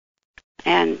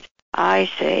 And I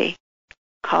say,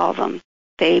 call them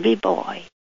baby boy,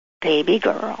 baby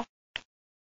girl.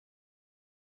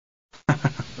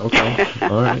 Okay,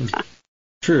 all right.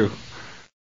 True.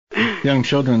 Young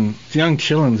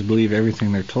chillins believe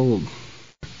everything they're told.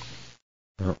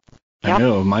 Oh. I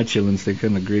know, my chillins think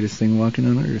I'm the greatest thing walking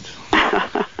on earth.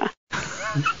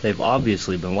 They've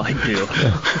obviously been lied to.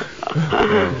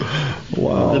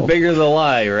 Wow. The bigger the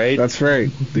lie, right? That's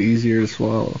right. The easier to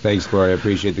swallow. Thanks, Gloria. I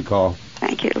appreciate the call.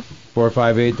 Thank you.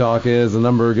 458 Talk is the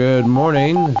number. Good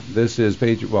morning. This is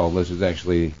Patriot. Well, this is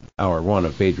actually hour one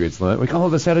of Patriots Lament. We call it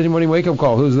the Saturday morning wake-up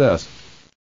call. Who's this?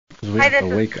 Hi, this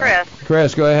is Chris.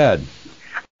 Chris, go ahead.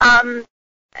 You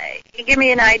give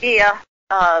me an idea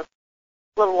a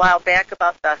little while back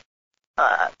about the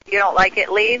you don't like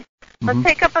it, leave. Let's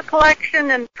take up a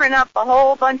collection and print up a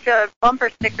whole bunch of bumper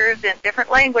stickers in different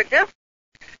languages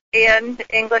and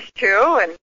English too,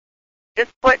 and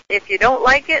just put, if you don't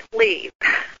like it, leave.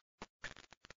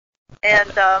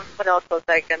 And what else was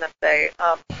I going to say?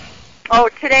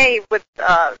 Today, with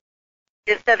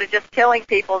instead of just killing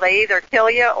people, they either kill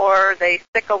you or they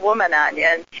stick a woman on you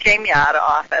and shame you out of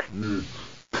office.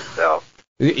 So.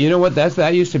 You know what?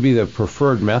 That used to be the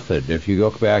preferred method. If you go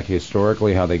back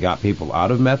historically, how they got people out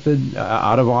of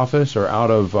office or out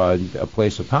of a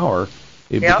place of power,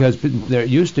 because there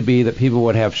used to be that people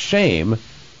would have shame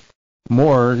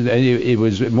more. It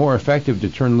was more effective to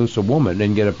turn loose a woman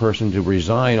and get a person to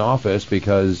resign office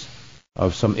because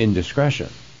of some indiscretion.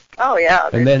 Oh yeah.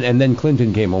 And then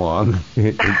Clinton came along.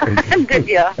 Did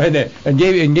ya? And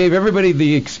gave everybody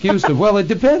the excuse of, well, it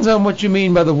depends on what you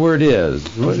mean by the word is.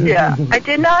 Yeah, I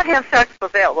did not have sex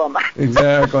with that woman.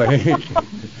 Exactly.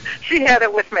 She had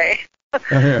it with me.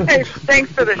 Hey,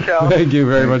 thanks for the show. Thank you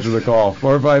very much for the call.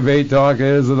 458 Talk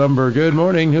is the number. Good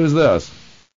morning. Who's this?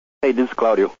 Hey, this is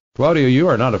Claudio. Claudio, you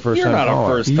are not a first-time caller. You're not a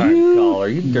first-time caller.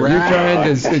 You're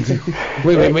trying to...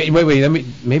 Wait.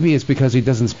 Maybe it's because he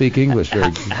doesn't speak English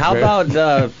very... How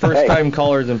about first-time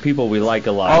callers and people we like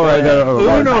a lot? All right.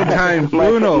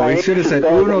 Uno. We should have said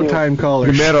Uno time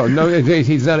callers. No,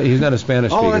 he's not a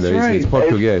Spanish speaker. That's right. He's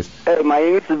Portuguese. My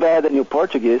English is better than your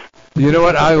Portuguese. You know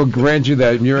what? I will grant you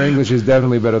that. Your English is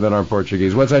definitely better than our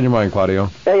Portuguese. What's on your mind, Claudio?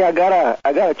 Hey, I got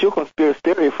a two conspiracy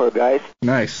theory for you guys.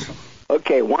 Nice.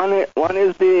 Okay, one is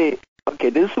this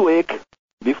week,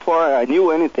 before I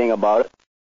knew anything about it,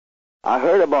 I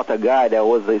heard about a guy that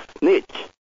was a snitch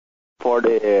for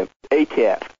the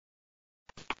ATF.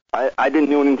 I didn't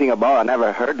know anything about it. I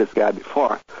never heard this guy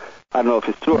before. I don't know if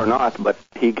it's true or not, but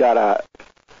he got a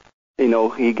fame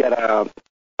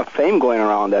going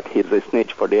around that he's a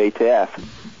snitch for the ATF.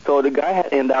 So the guy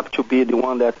had ended up to be the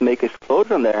one that make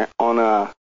explosion there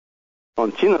on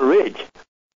Chino Ridge.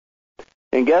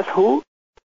 And guess who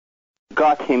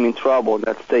got him in trouble?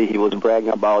 Let's say he was bragging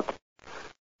about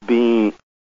doing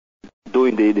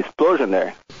the explosion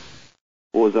there.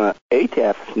 It was an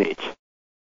ATF snitch.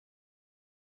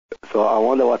 So I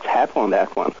wonder what's happened on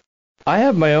that one. I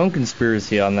have my own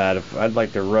conspiracy on that. If I'd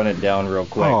like to run it down real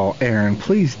quick. Oh, Aaron,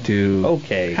 please do.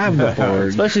 Okay. Have the board.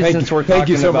 Especially since we're talking Thank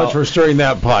you so much for stirring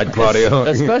that pot, Claudio.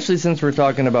 Especially since we're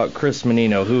talking about Chris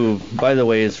Menino, who, by the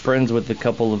way, is friends with a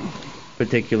couple of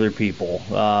particular people.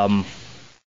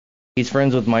 He's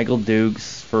friends with Michael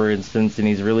Dukes, for instance, and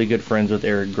he's really good friends with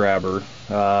Eric Grabber.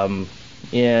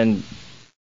 And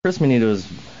Chris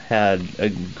Menino's had a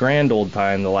grand old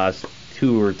time the last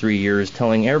 2 or 3 years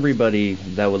telling everybody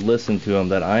that would listen to him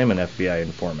that I'm an FBI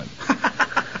informant.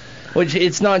 Which,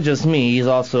 it's not just me. He's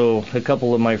also a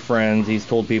couple of my friends. He's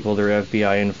told people they're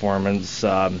FBI informants.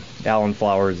 Alan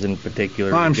Flowers, in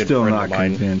particular. I'm a good still friend not of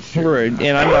mine. convinced. Right,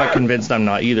 and I'm not convinced I'm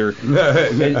not either.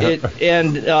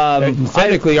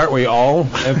 Technically, aren't we all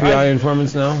FBI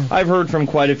informants now? I've heard from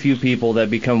quite a few people that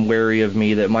become wary of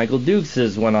me that Michael Dukes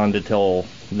has went on to tell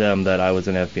them that I was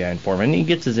an FBI informant. And he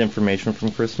gets his information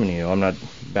from Chris Menino. I'm not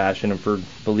bashing him for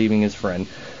believing his friend.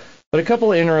 But a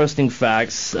couple of interesting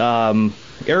facts.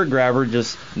 Eric Grabber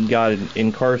just got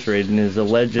incarcerated and is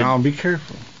alleged... Now, be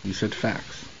careful. You said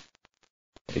facts.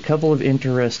 A couple of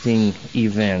interesting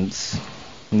events,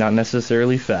 not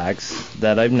necessarily facts,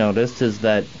 that I've noticed is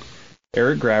that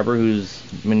Eric Grabber, who's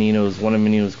one of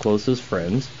Menino's closest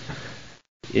friends,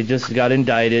 it just got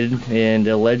indicted and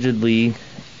allegedly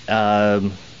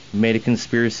made a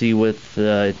conspiracy with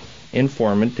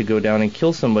informant to go down and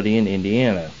kill somebody in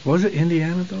Indiana. Was it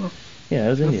Indiana, though? Yeah, it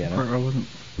was Indiana. I wasn't...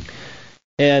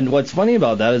 And what's funny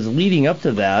about that is leading up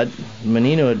to that,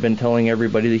 Menino had been telling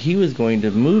everybody that he was going to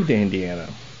move to Indiana.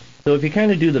 So if you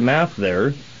kind of do the math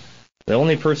there, the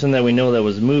only person that we know that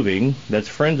was moving, that's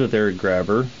friends with Eric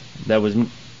Grabber, and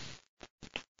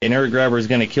Eric Grabber is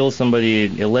going to kill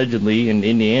somebody allegedly in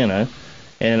Indiana,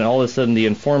 and all of a sudden the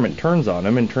informant turns on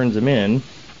him and turns him in.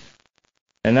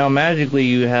 And now magically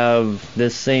you have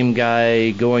this same guy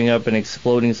going up and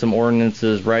exploding some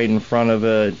ordinances right in front of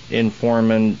an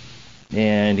informant,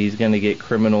 and he's going to get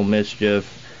criminal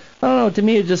mischief. I don't know, to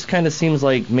me it just kind of seems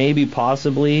like maybe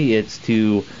possibly it's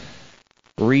to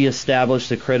reestablish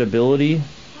the credibility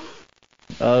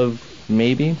of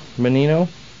maybe Menino.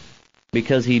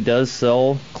 because he does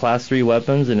sell Class 3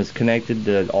 weapons and is connected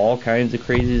to all kinds of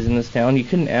crazies in this town, you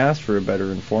couldn't ask for a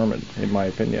better informant, in my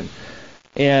opinion.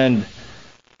 And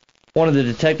one of the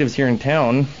detectives here in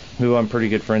town, who I'm pretty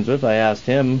good friends with, I asked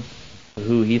him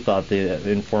who he thought the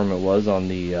informant was on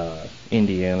the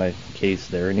Indiana case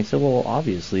there, and he said, well,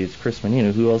 obviously it's Chris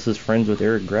Menino. Who else is friends with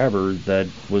Eric Grabber that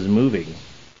was moving?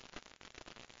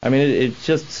 I mean, it's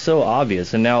just so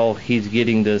obvious, and now he's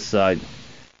getting this,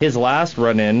 his last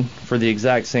run-in for the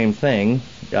exact same thing,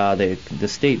 the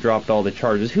state dropped all the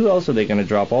charges. Who else are they going to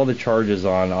drop all the charges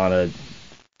on a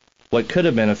what could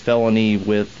have been a felony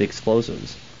with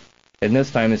explosives? And this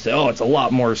time they say, oh, it's a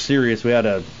lot more serious. We had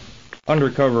a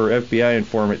undercover FBI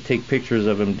informant take pictures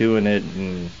of him doing it,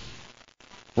 and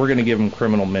we're going to give him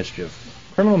criminal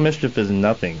mischief. Criminal mischief is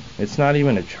nothing. It's not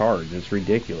even a charge. It's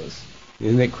ridiculous.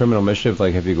 Isn't it criminal mischief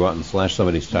like if you go out and slash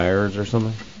somebody's tires or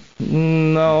something?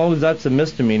 No, that's a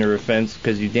misdemeanor offense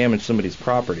because you damage somebody's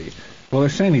property. Well, they're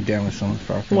saying he damaged someone's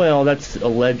property. Well, that's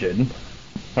alleged.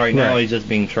 All right, now he's just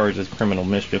being charged as criminal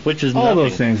mischief, which is all nothing.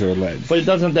 those things are alleged. But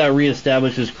doesn't that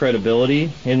reestablish his credibility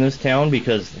in this town?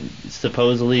 Because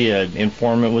supposedly an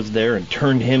informant was there and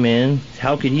turned him in.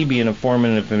 How could he be an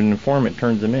informant if an informant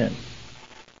turns him in?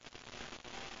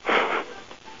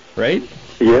 Right?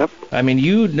 Yep. I mean,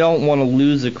 you don't want to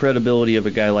lose the credibility of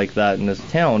a guy like that in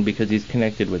this town because he's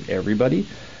connected with everybody.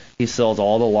 He sells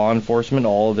all the law enforcement,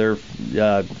 all of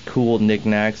their cool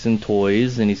knickknacks and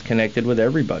toys, and he's connected with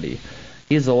everybody.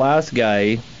 He's the last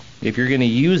guy, if you're going to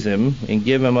use him and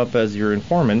give him up as your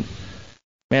informant,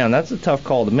 man, that's a tough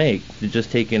call to make, to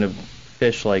just take in a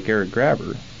fish like Eric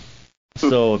Grabber.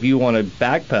 So if you want to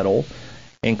backpedal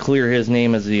and clear his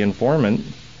name as the informant,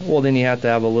 well, then you have to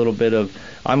have a little bit of,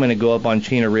 I'm going to go up on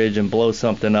Chena Ridge and blow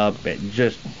something up. It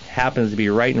just happens to be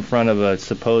right in front of a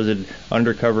supposed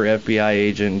undercover FBI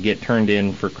agent and get turned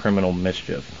in for criminal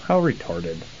mischief. How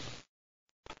retarded.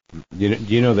 Do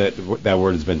you know that that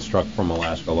word has been struck from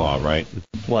Alaska law, right?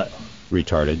 What?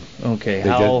 Retarded. Okay.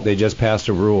 They just passed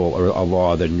a rule or a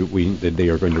law that they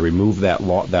are going to remove that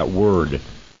word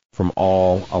from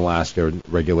all Alaska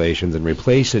regulations and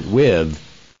replace it with,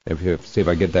 see if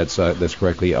I get this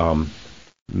correctly,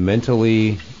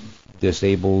 mentally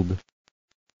disabled.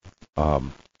 I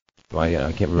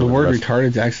can't remember. The word retarded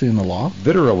is actually in the law?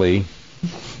 Literally,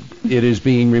 it is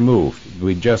being removed.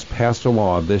 We just passed a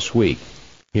law this week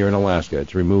here in Alaska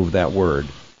to remove that word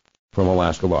from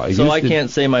Alaska law. So I can't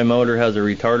say my motor has a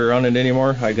retarder on it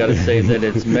anymore? I got to say that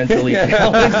it's mentally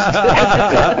challenged.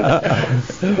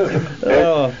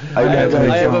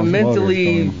 I have a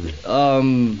mentally,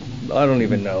 I don't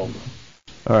even know.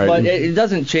 All right. But it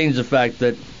doesn't change the fact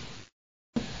that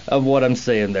of what I'm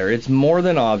saying there. It's more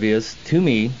than obvious, to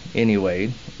me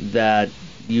anyway, that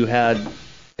you had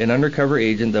an undercover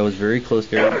agent that was very close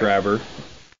to Eric Grabber.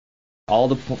 All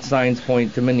the signs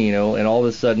point to Menino, and all of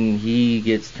a sudden he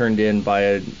gets turned in by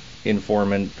an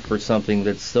informant for something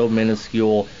that's so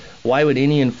minuscule. Why would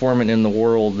any informant in the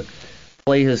world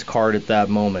play his card at that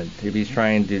moment if he's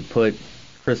trying to put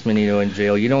Chris Menino in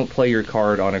jail? You don't play your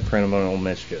card on a criminal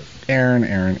mischief.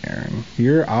 Aaron.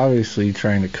 You're obviously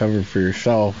trying to cover for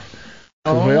yourself.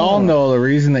 Because we all know the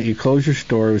reason that you closed your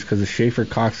store was because the Schaefer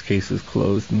Cox case is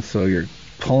closed, and so you're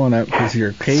pulling up because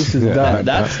your case is done.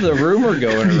 That's the rumor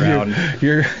going around.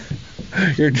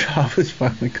 Your job is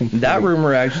finally complete. That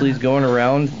rumor actually is going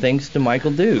around thanks to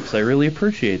Michael Dukes. I really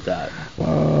appreciate that.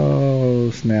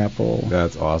 Oh, Snapple.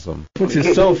 That's awesome. Which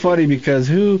is so funny because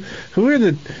who are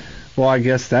the... Well, I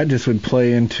guess that just would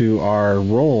play into our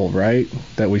role, right?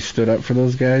 That we stood up for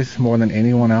those guys more than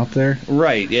anyone out there.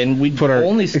 Right, and we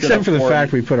only stood except up for the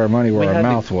fact we put our money where our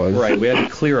mouth was. Right, we had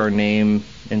to clear our name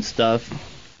and stuff.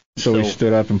 So we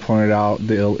stood up and pointed out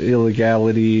the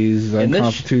illegalities,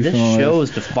 unconstitutional. This show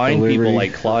is to find people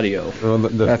like Claudio. Well,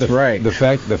 that's right. The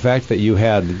fact that you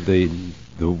had the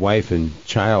wife and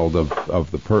child of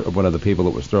one of the people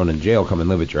that was thrown in jail come and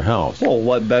live at your house. Well,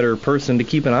 what better person to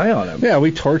keep an eye on him? Yeah,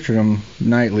 we tortured him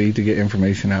nightly to get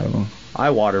information out of him. I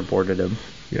waterboarded him.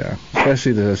 Yeah,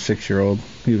 especially the 6-year-old.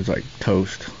 He was like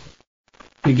toast.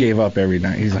 He gave up every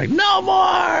night. He's like, no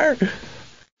more!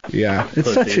 Yeah,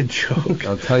 it's such a joke.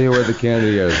 I'll tell you where the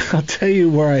candy is. I'll tell you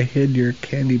where I hid your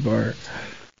candy bar.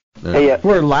 Hey,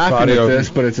 we're laughing Claudio, at this,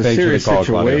 but it's a serious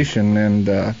situation,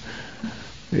 and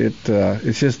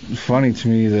it's just funny to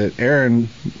me that Aaron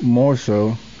more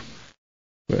so,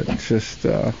 but it's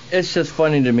just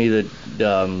funny to me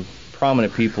that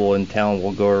prominent people in town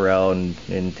will go around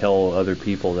and tell other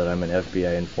people that I'm an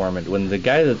FBI informant when the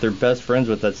guy that they're best friends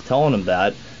with that's telling them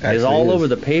that is all over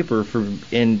the paper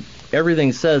and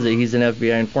everything says that he's an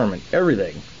FBI informant.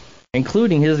 Everything.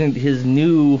 Including his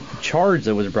new charge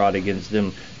that was brought against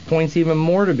him points even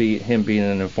more to him being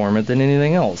an informant than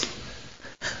anything else.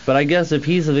 But I guess if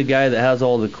he's the guy that has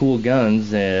all the cool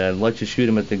guns and lets you shoot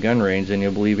him at the gun range, then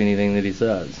you'll believe anything that he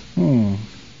says.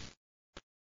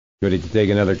 Ready to take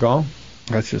another call?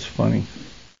 That's just funny.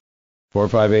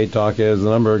 458-TALK is the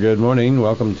number. Good morning.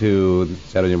 Welcome to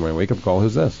Saturday Morning Wake Up Call.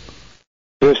 Who's this?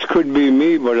 This could be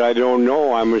me, but I don't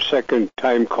know. I'm a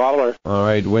second-time caller. All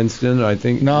right, Winston, I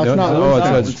think... No, it's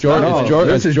not. It's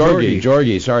Georgie.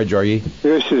 Georgie. Sorry, Georgie.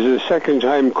 This is a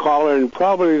second-time caller and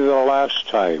probably the last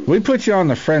time. We put you on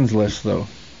the friends list, though.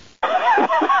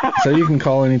 So you can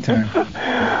call anytime.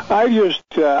 I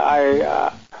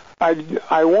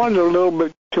want a little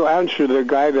bit to answer the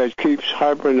guy that keeps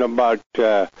harping about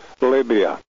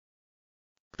Libya.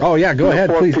 Oh, yeah, go ahead,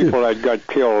 please do. 4 people that got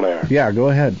killed there. Yeah, go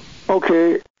ahead.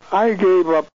 Okay, I gave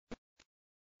up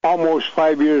almost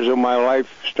 5 years of my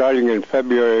life starting in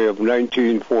February of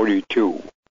 1942.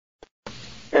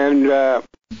 And I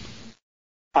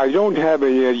don't have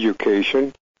any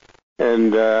education,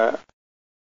 and but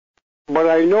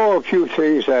I know a few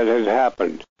things that had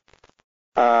happened.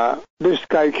 This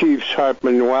guy keeps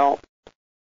harping, well,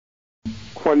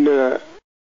 when the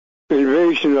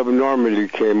invasion of Normandy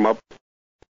came up,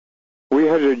 we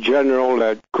had a general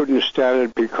that couldn't stand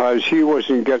it because he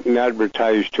wasn't getting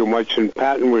advertised too much, and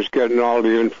Patton was getting all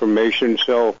the information,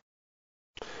 so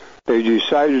they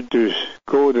decided to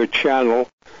go the channel,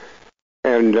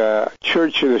 and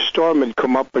Churchill, the storm had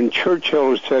come up, and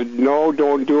Churchill said, no,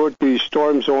 don't do it. These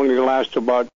storms only last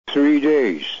about 3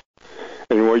 days,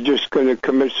 and we're just going to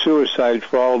commit suicide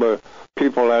for all the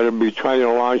people that would be trying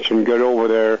to launch and get over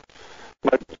there.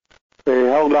 But they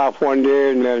held off one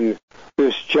day, and then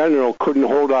this general couldn't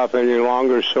hold off any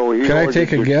longer, so he ordered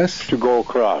to go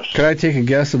across. Could I take a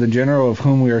guess of the general of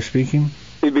whom we are speaking?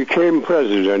 He became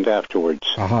president afterwards.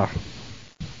 Aha.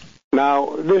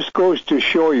 Now, this goes to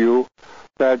show you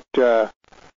that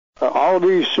all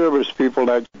these service people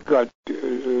that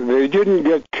they didn't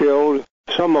get killed.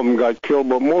 Some of them got killed,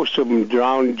 but most of them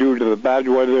drowned due to the bad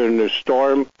weather and the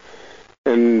storm.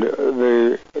 And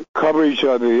the coverage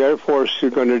of the Air Force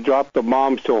is going to drop the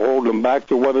bombs to hold them back.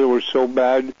 The weather was so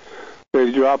bad,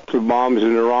 they dropped the bombs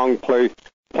in the wrong place.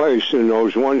 And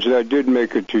those ones that did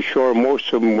make it to shore,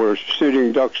 most of them were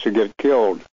sitting ducks to get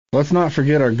killed. Let's not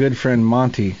forget our good friend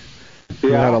Monty,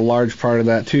 who had a large part of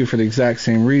that, too, for the exact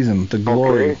same reason, the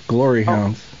glory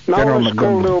hounds. Now General let's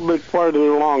go a little bit farther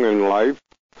along in life.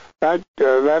 That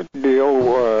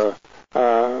deal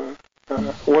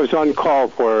was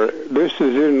uncalled for. This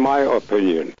is in my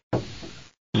opinion.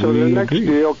 So the next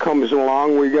deal comes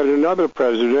along. We get another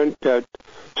president that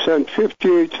sent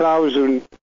 58,000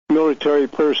 military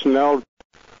personnel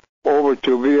over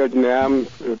to Vietnam,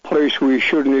 a place we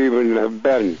shouldn't even have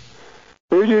been.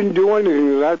 They didn't do anything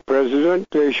to that president.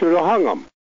 They should have hung him,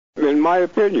 in my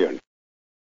opinion.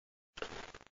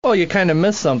 Well, you kind of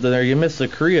missed something there. You missed the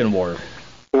Korean War.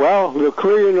 Well, the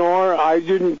Korean War, I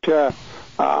didn't...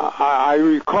 I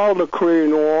recall the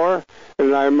Korean War,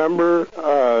 and I remember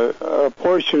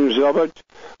portions of it,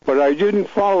 but I didn't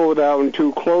follow that one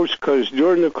too close because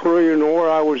during the Korean War,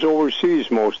 I was overseas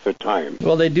most of the time.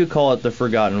 Well, they do call it the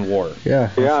Forgotten War. Yeah,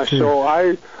 so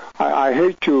I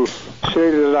hate to say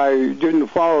that I didn't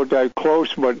follow it that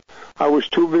close, but I was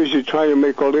too busy trying to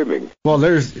make a living. Well,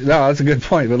 that's a good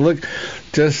point, but look,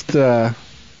 just...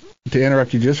 to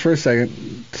interrupt you just for a second,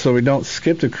 so we don't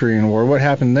skip the Korean War, what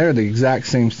happened there? The exact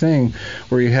same thing,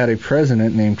 where you had a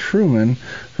president named Truman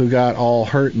who got all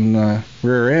hurt in the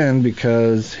rear end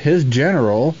because his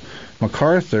general,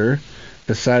 MacArthur,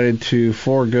 decided to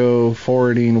forego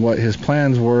forwarding what his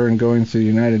plans were and going to the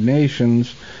United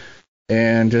Nations,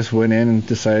 and just went in and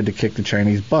decided to kick the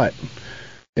Chinese butt.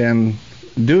 And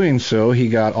doing so, he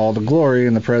got all the glory,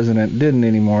 and the president didn't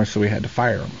anymore, so we had to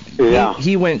fire him. Yeah.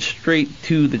 He went straight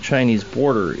to the Chinese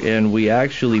border, and we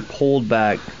actually pulled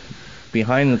back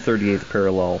behind the 38th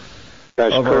parallel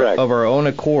of our own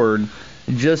accord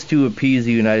just to appease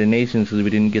the United Nations because we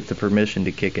didn't get the permission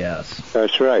to kick ass.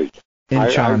 That's right. I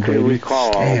can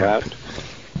recall all that.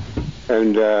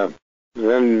 And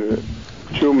then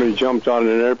Truman jumped on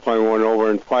an airplane, went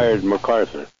over, and fired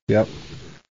MacArthur. Yep.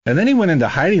 And then he went into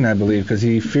hiding, I believe, because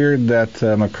he feared that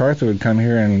MacArthur would come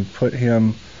here and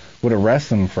would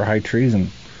arrest him for high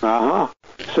treason. Uh-huh.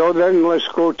 So then let's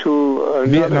go to another...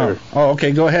 Vietnam. Oh,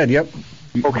 okay, go ahead. Yep.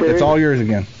 Okay. It's all yours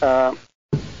again.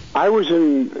 I was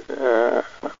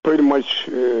pretty much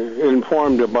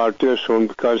informed about this one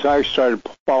because I started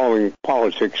following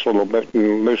politics a little bit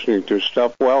and listening to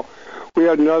stuff. Well, we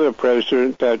had another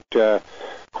president that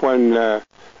when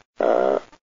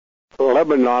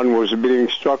Lebanon was being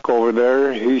struck over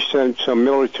there, he sent some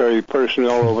military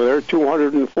personnel over there,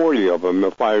 240 of them,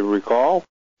 if I recall,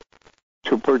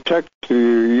 to protect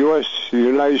the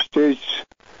United States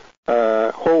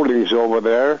holdings over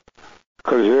there,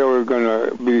 because they were going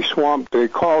to be swamped. They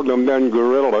called them then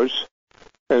guerrillas,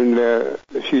 and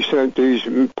he sent these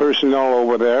personnel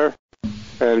over there,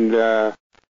 and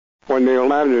when they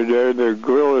landed there, the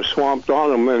guerrillas swamped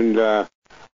on them, and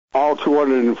all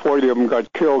 240 of them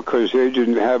got killed because they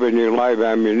didn't have any live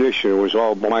ammunition. It was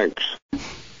all blanks.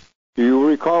 Do you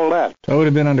recall that? That would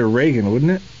have been under Reagan,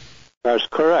 wouldn't it? That's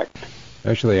correct.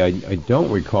 Actually, I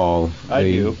don't recall. I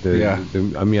do.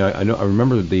 I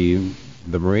remember the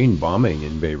Marine bombing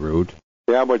in Beirut.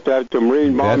 Yeah, but the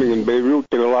Marine bombing in Beirut,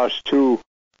 they lost two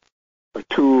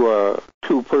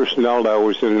personnel that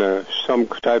was in some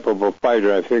type of a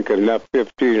fighter, I think an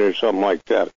F-15 or something like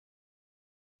that.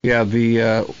 Yeah,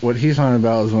 what he's talking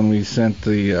about is when we sent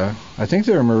I think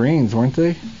they were Marines, weren't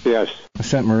they? Yes. I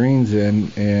sent Marines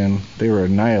in, and they were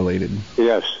annihilated.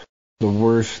 Yes. The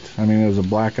worst. I mean, it was a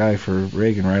black eye for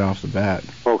Reagan right off the bat.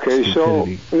 Okay,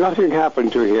 Stupidity. so nothing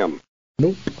happened to him.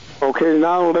 Nope. Okay,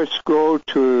 now let's go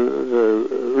to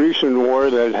the recent war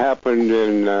that happened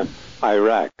in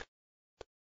Iraq.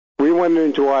 We went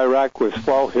into Iraq with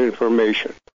false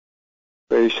information.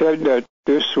 They said that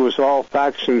this was all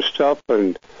facts and stuff,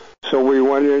 and so we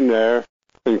went in there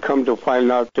and come to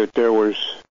find out that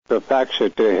the facts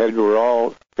that they had were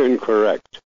all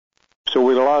incorrect. So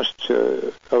we lost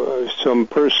some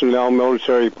personnel,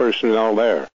 military personnel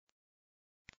there.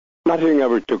 Nothing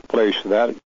ever took place of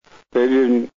that. They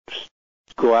didn't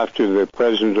go after the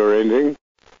president or anything.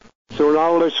 So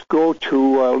now let's go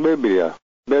to Libya,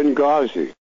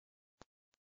 Benghazi.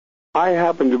 I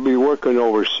happen to be working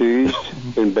overseas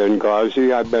in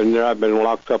Benghazi. I've been there. I've been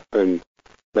locked up in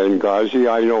Benghazi.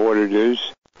 I know what it is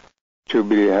to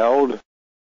be held.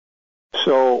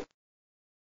 So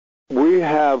we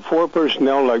have 4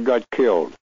 personnel that got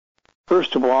killed.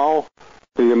 First of all,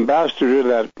 the ambassador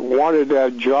that wanted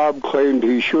that job claimed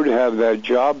he should have that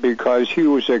job because he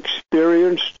was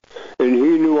experienced and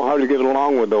he knew how to get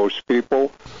along with those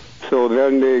people. So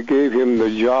then they gave him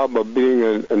the job of being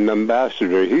an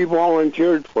ambassador. He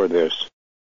volunteered for this.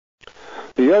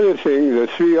 The other thing, the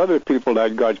 3 other people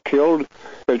that got killed,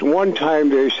 at one time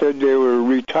they said they were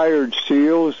retired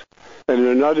SEALs, and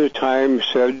another time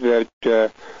said that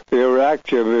they were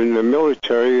active in the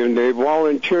military and they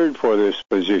volunteered for this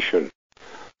position.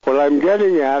 What I'm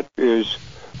getting at is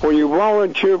when you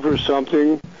volunteer for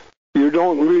something, you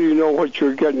don't really know what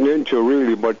you're getting into,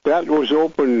 really, but that was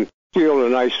open deal,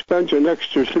 and I spent an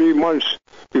extra 3 months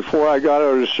before I got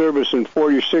out of the service in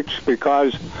 46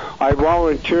 because I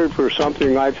volunteered for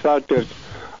something I thought that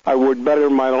I would better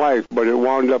my life, but it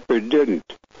wound up it didn't.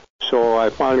 So I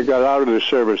finally got out of the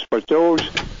service. But those,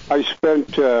 I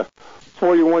spent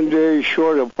 41 days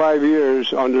short of 5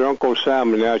 years under Uncle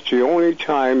Sam, and that's the only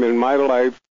time in my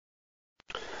life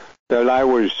that I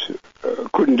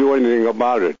couldn't do anything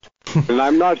about it. And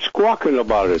I'm not squawking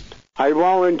about it. I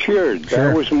volunteered. Sure.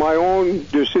 That was my own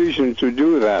decision to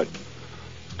do that.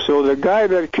 So the guy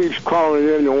that keeps calling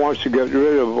in and wants to get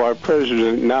rid of our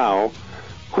president now,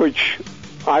 which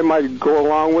I might go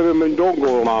along with him and don't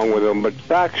go along with him, but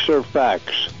facts are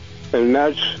facts. And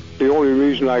that's the only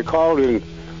reason I called, and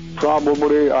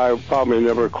I'll probably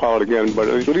never call again, but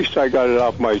at least I got it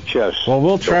off my chest. Well,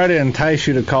 we'll try to entice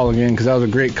you to call again because that was a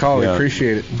great call. Yeah. We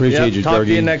appreciate it. Appreciate you, talk Jorgie.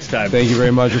 to you next time. Thank you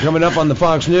very much. We're coming up on the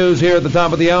Fox News here at the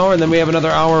top of the hour, and then we have another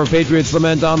hour of Patriots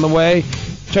Lament on the way.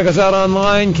 Check us out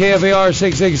online,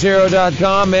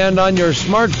 KFAR660.com, and on your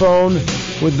smartphone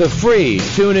with the free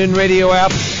TuneIn Radio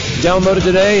app. Download it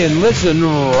today and listen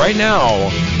right now.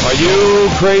 Are you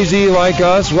crazy like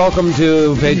us? Welcome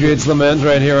to Patriots Lament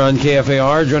right here on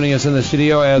KFAR. Joining us in the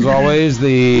studio, as always,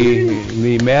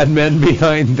 the madmen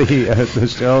behind the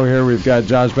show here. We've got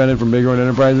Josh Bennett from Big Horn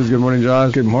Enterprises. Good morning,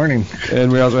 Josh. Good morning.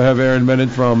 And we also have Aaron Bennett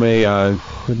from a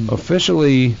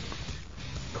officially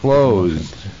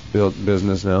closed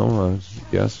business now.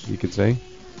 Yes, you could say.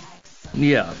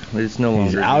 Yeah, it's no longer.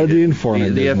 He's out of the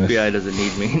informant The business. FBI doesn't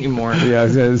need me anymore. Yeah,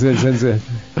 you're just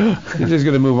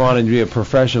going to move on and be a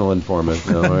professional informant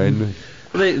now, right?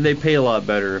 They pay a lot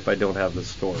better if I don't have the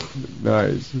store.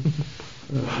 Nice.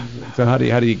 So how do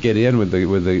you get in with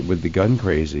the gun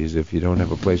crazies if you don't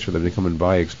have a place for them to come and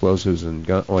buy explosives and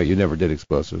gun? Oh, you never did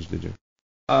explosives, did you?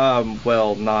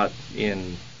 Well, no.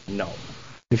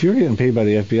 If you were getting paid by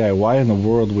the FBI, why in the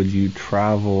world would you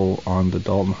travel on the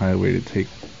Dalton Highway to take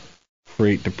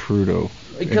freight to Prudhoe,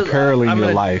 imperiling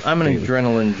your life? I'm an David?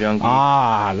 adrenaline junkie.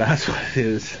 Ah, that's what it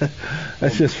is.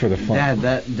 That's just for the fun. Dad,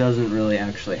 that doesn't really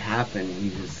actually happen.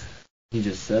 You just He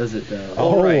just says it though.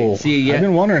 Oh, right. See, yeah, I've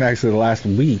been wondering actually the last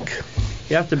week.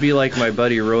 you have to be like my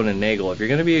buddy Ronan Nagel. If you're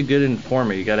going to be a good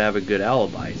informant, you got to have a good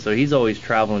alibi. So he's always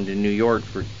traveling to New York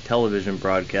for television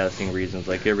broadcasting reasons,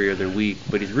 like every other week.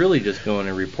 But he's really just going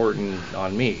and reporting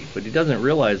on me. But he doesn't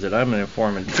realize that I'm an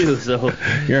informant too. So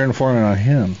You're informing on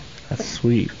him. That's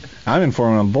sweet. I'm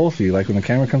informing on both of you. Like when the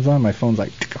camera comes on, my phone's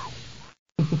like.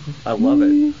 I love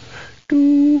it.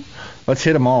 Let's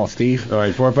hit them all, Steve. All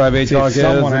right, 458 Talk is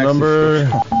the number.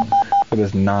 For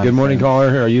this nonsense. Good morning,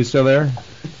 caller. Are you still there?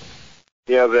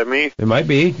 Yeah, is that me? It might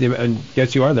be.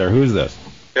 Guess you are there. Who's this?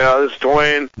 Yeah, this is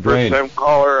Dwayne, Dwayne. first-time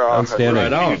caller. Outstanding. I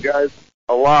listen to you guys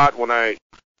a lot when I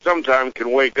sometimes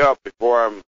can wake up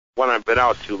when I've been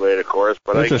out too late, of course.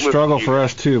 But It's a struggle for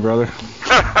us too, brother.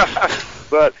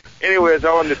 But anyways,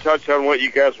 I wanted to touch on what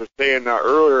you guys were saying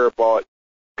earlier about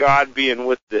God being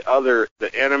with the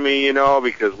enemy,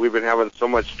 because we've been having so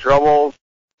much trouble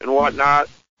and whatnot.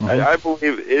 Mm-hmm. I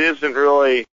believe it isn't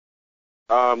really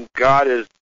God is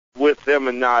with them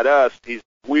and not us.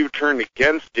 We've turned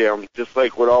against him, just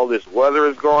like with all this weather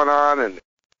is going on, and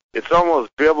it's almost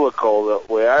biblical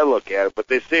the way I look at it. But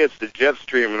they say it's the jet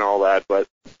stream and all that. But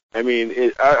I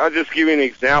mean, I'll just give you an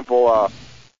example.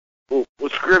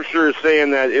 Scripture is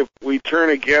saying that if we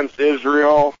turn against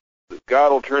Israel,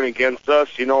 God will turn against us.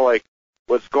 Like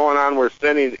what's going on. We're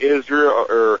sending Israel,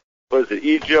 or what is it,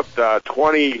 Egypt,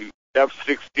 20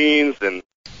 F-16s and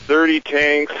 30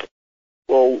 tanks.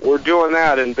 Well, we're doing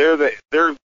that, and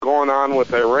they're going on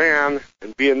with Iran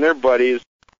and being their buddies.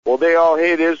 Well, they all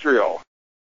hate Israel.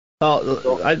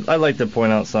 Oh, I'd like to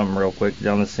point out something real quick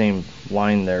down the same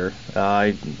line there.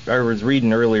 I was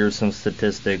reading earlier some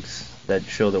statistics that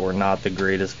show that we're not the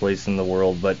greatest place in the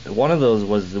world, but one of those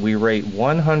was that we rate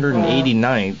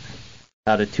 189th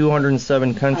out of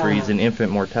 207 countries in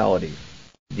infant mortality.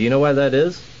 Do you know why that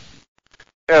is?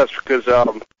 Yes, because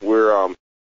we're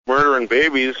murdering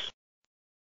babies.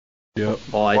 Yep.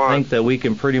 Well, I think that we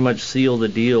can pretty much seal the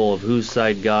deal of whose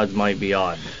side God might be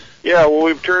on. Yeah, well,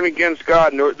 we've turned against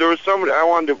God. And there was somebody,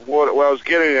 what I was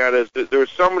getting at is that there was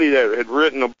somebody that had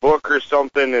written a book or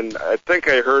something, and I think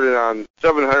I heard it on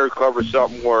 700 Club or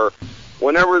something, where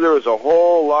whenever there was a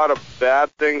whole lot of bad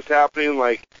things happening,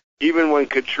 like even when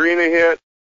Katrina hit,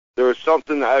 there was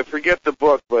something, I forget the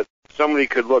book, but somebody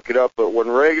could look it up, but when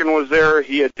Reagan was there,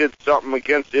 he had did something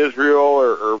against Israel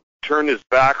or turned his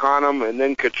back on them, and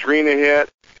then Katrina hit,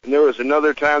 and there was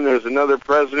another time, there was another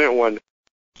president when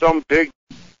some big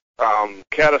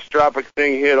catastrophic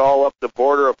thing hit all up the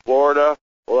border of Florida.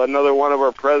 Well, another one of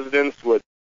our presidents would,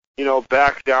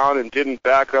 back down and didn't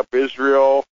back up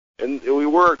Israel. And we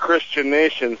were a Christian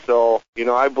nation, so,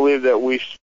 I believe that we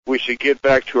should get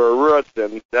back to our roots,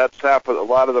 and that's happened. A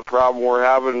lot of the problem we're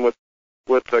having with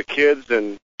the kids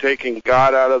and taking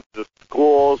God out of the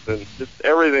schools and just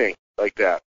everything like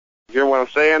that. You hear what I'm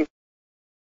saying?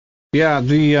 Yeah,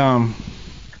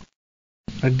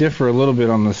 I differ a little bit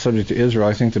on the subject of Israel.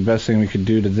 I think the best thing we could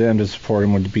do to them to support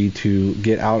them would be to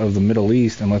get out of the Middle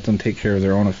East and let them take care of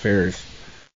their own affairs.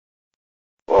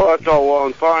 Well, that's all well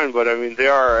and fine, but, they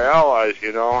are our allies,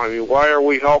 why are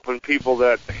we helping people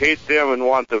that hate them and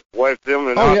want to wipe them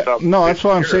and Oh, yeah. No, that's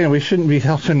what I'm saying. We shouldn't be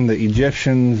helping the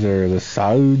Egyptians or the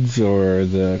Sauds or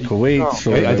the Kuwaits.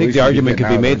 No. I think the argument could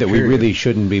be made that we really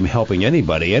shouldn't be helping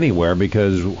anybody anywhere,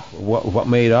 because what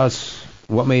made us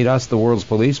the world's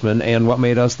policeman, and what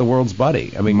made us the world's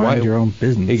buddy? Mind your own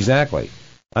business. Exactly.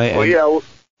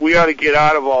 We got to get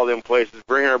out of all them places,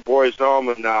 bring our boys home,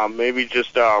 and maybe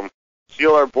just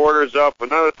seal our borders up.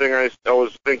 Another thing I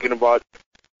was thinking about,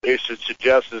 they should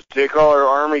suggest, is take all our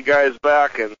Army guys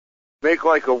back and make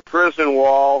like a prison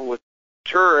wall with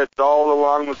turrets all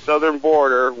along the southern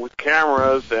border with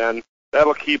cameras, and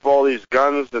that'll keep all these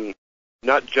guns and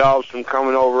nut jobs from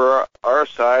coming over our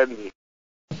side, and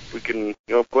we can,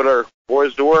 put our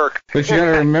boys to work. But you got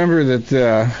to remember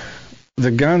that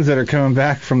the guns that are coming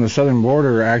back from the southern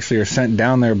border actually are sent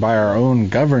down there by our own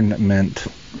government.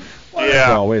 Yeah.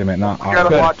 Well, wait a minute, not our. Got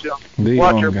to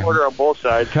watch our border on both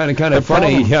sides. Kind of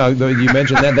funny. Yeah, you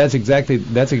mentioned that. That's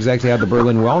exactly how the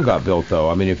Berlin Wall got built,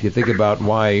 though. If you think about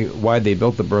why they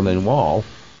built the Berlin Wall,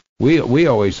 we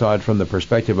always saw it from the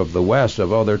perspective of the West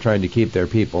of, they're trying to keep their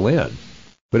people in.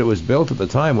 But it was built at the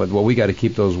time with, we got to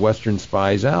keep those Western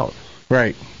spies out.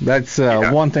 Right. That's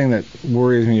one thing that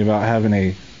worries me about having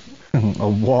a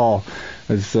wall.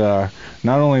 Is not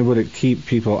only would it keep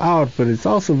people out, but it's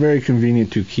also very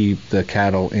convenient to keep the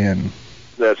cattle in.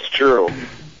 That's true.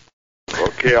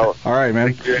 Okay. All right,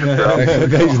 man.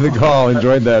 Thanks for the call.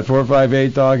 Enjoyed that.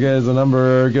 458 Talk is the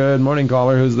number. Good morning,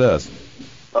 caller. Who's this?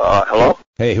 Hello?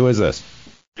 Hey, who is this?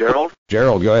 Gerald?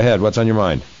 Gerald, go ahead. What's on your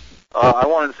mind? I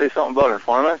wanted to say something about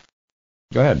informant.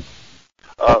 Go ahead.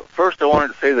 First, I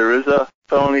wanted to say there is a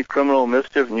felony criminal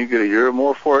mischief, and you get a year or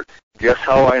more for it. Guess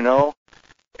how I know?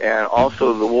 And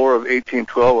also, the War of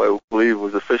 1812, I believe,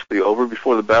 was officially over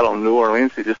before the Battle of New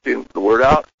Orleans. They just didn't get the word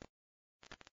out.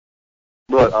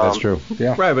 But that's true.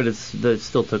 Yeah. Right, but it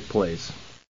still took place.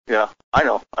 Yeah, I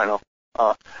know.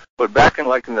 But back in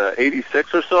the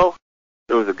 86 or so,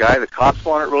 there was a guy the cops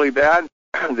wanted really bad.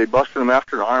 They busted him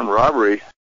after an armed robbery,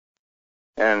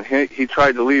 and he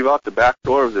tried to leave out the back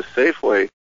door of the Safeway,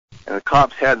 and the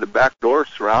cops had the back door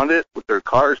surrounded with their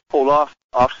cars pulled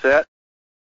offset,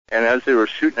 and as they were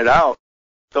shooting it out,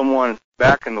 someone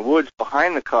back in the woods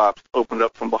behind the cops opened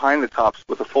up from behind the cops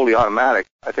with a fully automatic.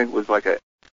 I think it was like a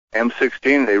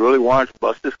M16. They really wanted to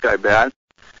bust this guy bad,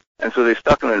 and so they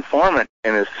stuck an informant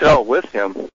in his cell with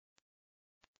him.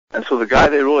 And so the guy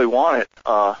they really wanted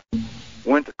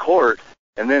went to court,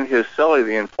 and then his cellie,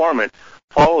 the informant,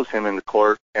 follows him into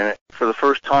court, and for the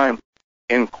first time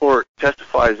in court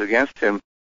testifies against him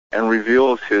and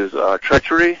reveals his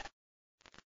treachery.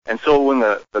 And so when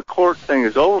the court thing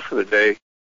is over for the day,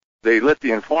 they let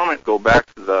the informant go back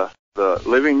to the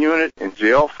living unit in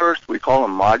jail first. We call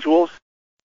them modules.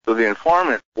 So the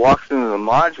informant walks into the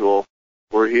module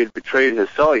where he had betrayed his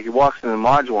cellie. He walks into the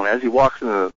module, and as he walks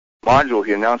into the module,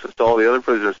 he announces to all the other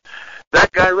prisoners,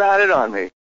 "That guy ratted on me."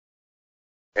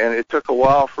 And it took a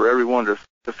while for everyone to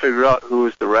figure out who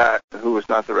was the rat and who was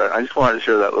not the rat. I just wanted to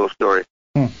share that little story.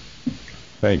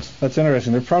 Thanks. That's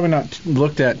interesting. They're probably not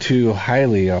looked at too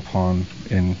highly upon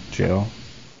in jail.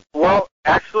 Well,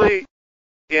 actually,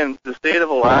 in the state of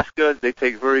Alaska, they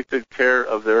take very good care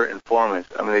of their informants.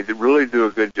 I mean, they really do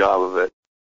a good job of it.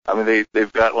 I mean,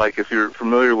 they've got, like, if you're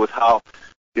familiar with how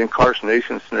the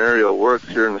incarceration scenario works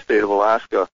here in the state of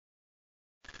Alaska,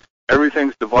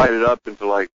 everything's divided up into,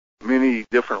 like, many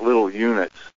different little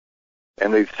units,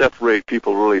 and they separate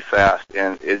people really fast,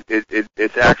 and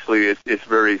it's actually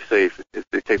very safe.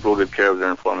 They take real good care of their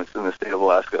informants in the state of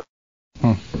Alaska.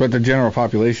 But the general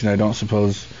population, I don't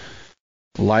suppose,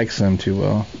 likes them too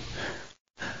well.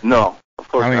 No, of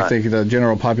course not. I don't think the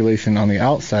general population on the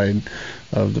outside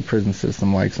of the prison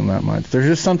system likes them that much. There's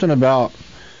just something about,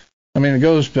 I mean, it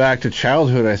goes back to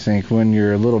childhood, I think, when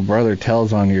your little brother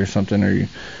tells on you or something, or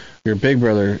your big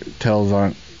brother tells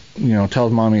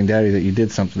mommy and daddy that you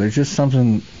did something. There's just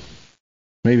something,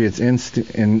 maybe it's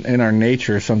in our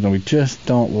nature or something. We just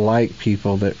don't like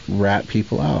people that rat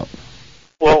people out.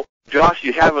 Well, Josh,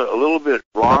 you have it a little bit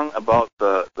wrong about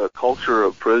the culture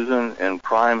of prison and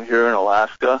crime here in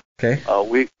Alaska. Okay.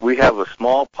 We have a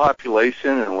small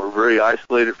population, and we're very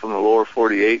isolated from the lower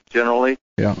 48 generally.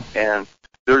 Yeah. And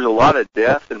there's a lot of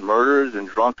death and murders and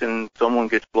drunken, someone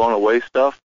gets blown away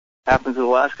stuff happens in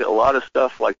Alaska. A lot of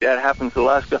stuff like that happens in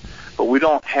Alaska, but we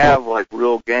don't have like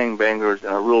real gangbangers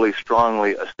and a really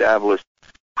strongly established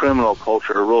criminal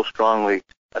culture, a real strongly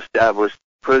established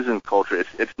prison culture.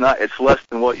 It's less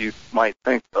than what you might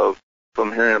think of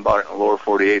from hearing about it in the lower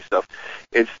 48 stuff.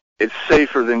 It's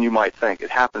safer than you might think. It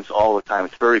happens all the time.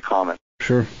 It's very common.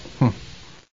 Sure.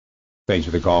 Thanks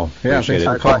for the call. Yeah, appreciate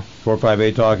thanks for the call.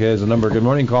 458-TALK is the number. Good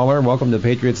morning, caller. Welcome to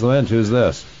Patriot's Lament. Who's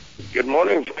this? Good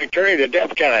morning, Attorney, the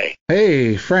deaf guy.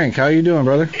 Hey, Frank. How you doing,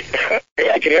 brother? Hey,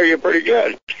 I can hear you pretty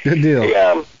good. Good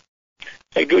deal.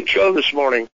 Hey, good show this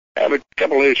morning. I have a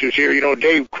couple of issues here. You know,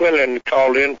 Dave Quinlan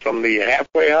called in from the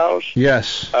halfway house.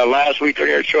 Yes. Last week on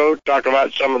your show, talking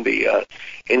about some of the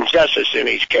injustice in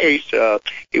his case.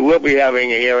 He will be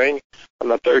having a hearing on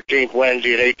the 13th,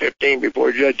 Wednesday at 8:15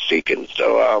 before Judge Seekins.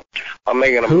 So I'm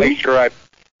making him make sure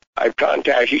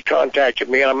he contacted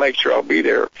me, and I'll make sure I'll be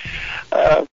there.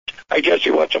 I guess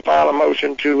he wants to file a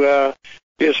motion to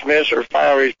dismiss or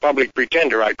fire his public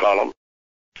pretender, I call him.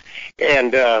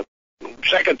 And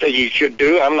second thing he should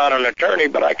do, I'm not an attorney,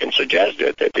 but I can suggest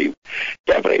it, that he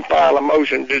definitely file a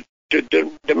motion to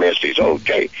dismiss his whole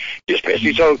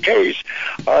case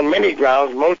on many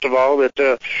grounds. Most of all,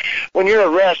 that when you're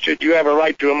arrested, you have a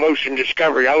right to a motion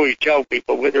discovery. I always tell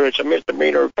people, whether it's a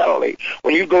misdemeanor or felony,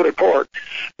 when you go to court,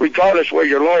 regardless what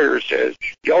your lawyer says,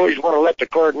 you always want to let the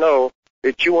court know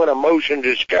that you want a motion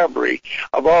discovery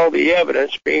of all the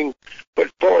evidence being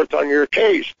put forth on your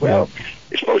case. Well,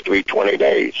 it's supposed to be 20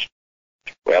 days.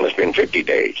 Well, it's been 50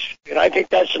 days, and I think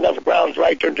that's enough grounds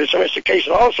right to dismiss the case.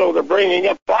 And also, they're bringing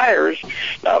up fires.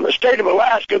 Now, in the state of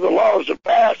Alaska, the laws have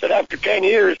passed that after 10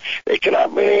 years, they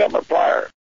cannot bring up a fire.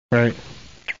 Right.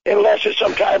 Unless it's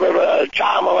some type of a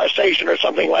child molestation or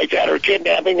something like that, or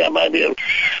kidnapping, that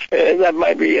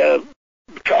might be a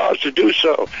cause to do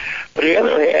so. But on the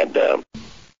other hand,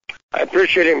 I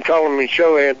appreciate him calling me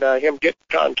show and him getting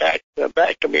contact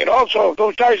back to me. And also, if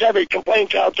those guys have any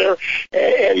complaints out there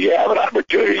and you have an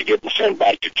opportunity to get them sent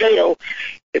back to jail,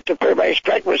 if everybody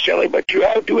correct me, silly, but you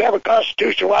do have a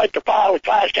constitutional right to file a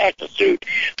class action suit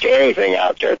to anything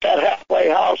out there at that halfway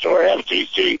house or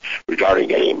FCC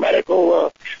regarding any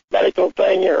medical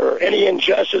thing or any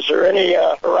injustice or any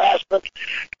harassment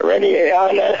or any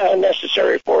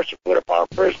unnecessary force put upon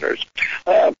prisoners.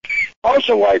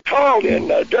 Also, I called in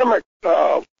Dermot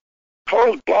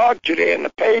Cole's blog today in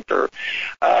the paper.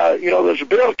 There's a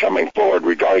bill coming forward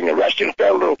regarding arresting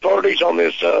federal authorities on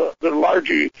this that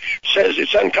largely says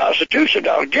it's unconstitutional.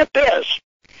 Now, get this.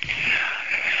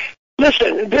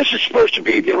 Listen, this is supposed to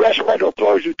be the arrest of federal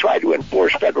authorities who try to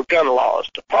enforce federal gun laws.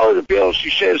 The part of the bill, she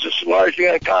says, is largely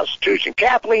unconstitutional.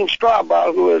 Kathleen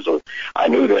Strawbrow, who is I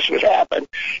knew this would happen,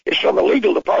 is from the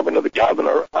legal department of the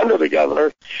governor, under the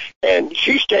governor, and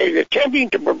she stated attempting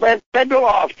to prevent federal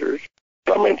officers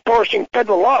from enforcing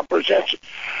federal law presents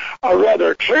a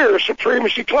rather clear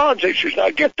supremacy clause issues.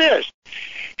 Now get this.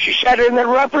 She said in the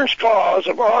reference clause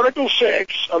of Article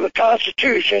 6 of the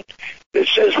Constitution that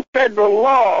says federal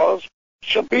laws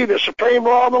shall be the supreme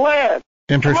law of the land.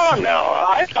 Come on now.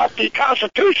 I thought the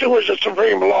Constitution was the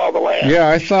supreme law of the land. Yeah,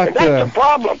 I thought and that's the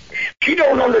problem. She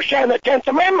don't understand the 10th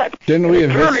Amendment.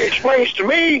 It clearly explains to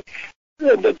me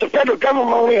that the federal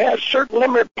government only has certain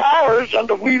limited powers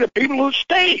under we the people of the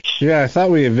states. Yeah, I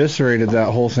thought we eviscerated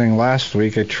that whole thing last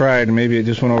week. I tried, maybe it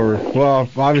just went over. Well,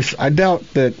 obviously, I doubt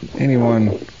that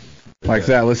anyone like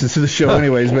that listens to the show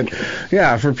anyways, but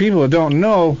yeah, for people who don't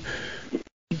know,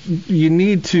 you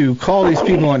need to call these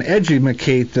people and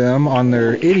educate them on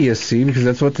their idiocy, because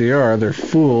that's what they are. They're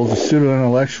fools,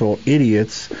 pseudo-intellectual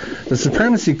idiots. The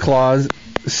Supremacy Clause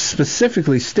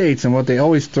specifically states, and what they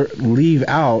always leave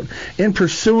out, in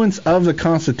pursuance of the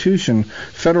Constitution,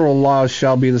 federal laws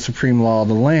shall be the supreme law of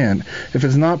the land. If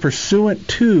it's not pursuant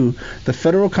to the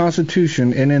federal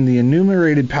Constitution and in the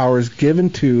enumerated powers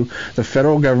given to the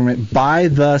federal government by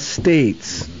the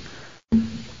states,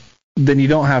 then you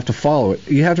don't have to follow it.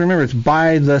 You have to remember it's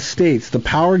by the states. The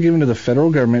power given to the federal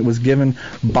government was given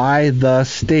by the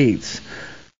states.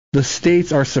 The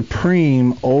states are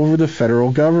supreme over the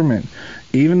federal government.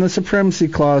 Even the Supremacy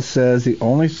Clause says the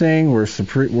only thing where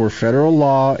federal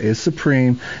law is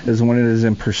supreme is when it is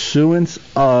in pursuance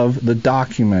of the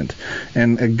document.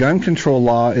 And a gun control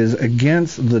law is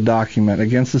against the document,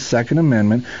 against the Second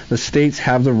Amendment. The states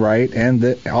have the right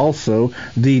and also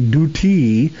the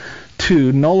duty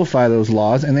to nullify those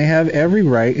laws, and they have every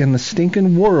right in the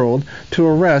stinking world to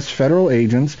arrest federal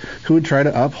agents who would try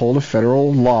to uphold a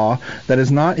federal law that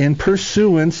is not in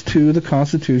pursuance to the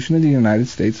Constitution of the United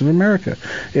States of America.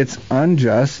 It's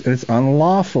unjust, it's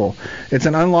unlawful. It's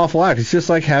an unlawful act. It's just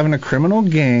like having a criminal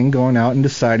gang going out and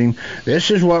deciding, this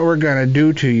is what we're going to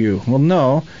do to you. Well,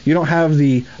 no, you don't have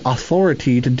the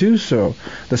authority to do so.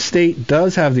 The state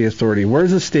does have the authority. Where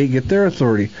does the state get their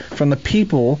authority? From the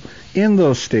people in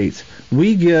those states.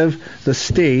 We give the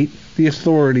state the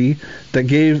authority that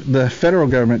gave the federal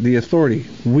government the authority.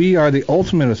 We are the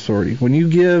ultimate authority. When you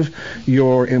give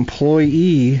your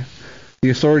employee the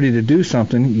authority to do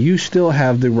something, you still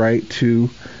have the right to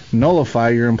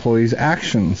nullify your employee's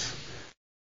actions.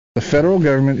 The federal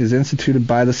government is instituted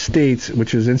by the states,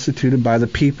 which is instituted by the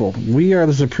people. We are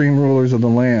the supreme rulers of the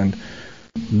land.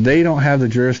 They don't have the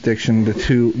jurisdiction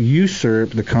to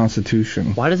usurp the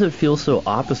Constitution. Why does it feel so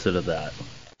opposite of that?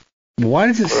 Why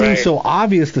does it seem so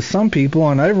obvious to some people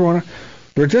and everyone?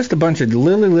 They're just a bunch of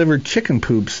lily-livered chicken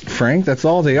poops, Frank. That's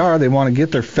all they are. They want to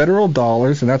get their federal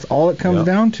dollars, and that's all it comes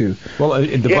down to. Well,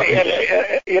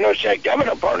 say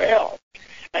Governor Parnell,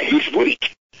 he's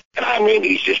weak. And I mean,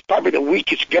 he's just probably the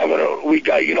weakest governor we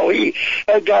got. He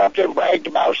got up there and bragged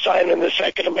about signing the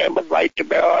Second Amendment right to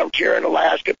bear arms here in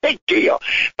Alaska. Big deal.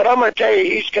 But I'm going to tell you,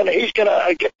 he's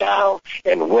gonna get down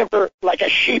and whimper like a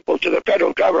sheeple to the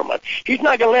federal government. He's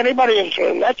not going to let anybody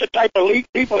influence him. That's the type of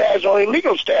people that has only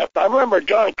legal staff. I remember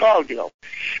John Caldwell.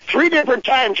 3 different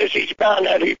times since he's found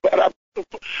that he put up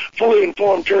fully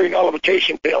informed jury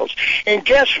nullification bills. And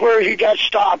guess where he got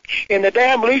stopped? In the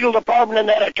damn legal department and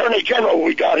that attorney general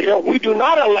we got here. We do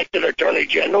not elect an attorney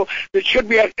general that should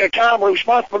be accountable and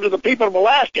responsible to the people of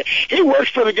Alaska. He works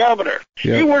for the governor.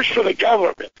 Yep. He works for the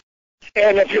government.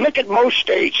 And if you look at most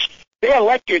states, they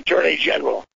elect the attorney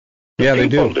general. Yeah, they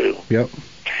do. Yep.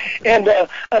 And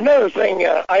another thing,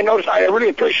 I noticed, I really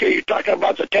appreciate you talking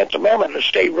about the 10th Amendment and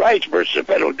state rights versus the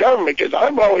federal government, because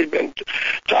I've always been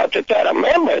taught that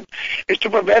amendment is to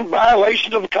prevent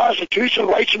violations of the Constitution,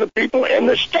 rights of the people and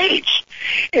the states.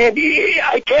 And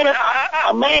I can't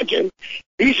imagine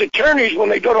these attorneys, when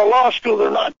they go to law school,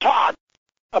 they're not taught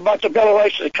about the Bill of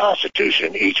Rights of the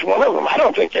Constitution, each one of them. I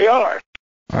don't think they are.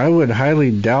 I would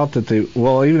highly doubt that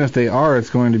even if they are, it's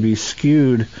going to be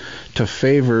skewed to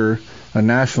favor a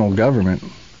national government.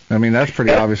 I mean, that's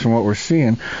pretty obvious from what we're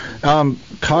seeing.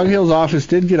 Coghill's office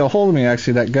did get a hold of me,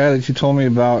 actually, that guy that you told me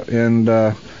about,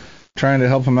 and trying to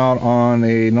help him out on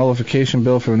a nullification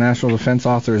bill for the National Defense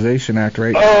Authorization Act,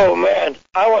 right? Oh, man,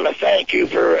 I want to thank you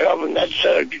for helping. That's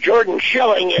Jordan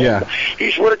Schilling. And Yeah.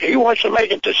 He's working. He wants to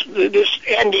make it this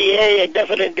NDA,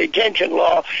 indefinite detention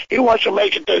law. He wants to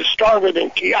make it stronger than.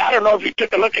 I don't know if you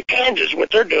took a look at Kansas, what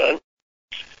they're doing.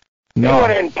 They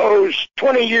want to impose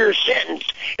 20-year sentence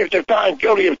if they're found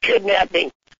guilty of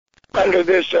kidnapping under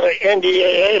this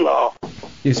NDAA law.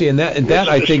 You see, and that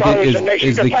I think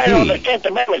is the key. On the 10th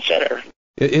Amendment Center.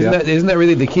 Isn't that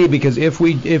really the key? Because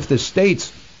if the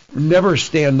states never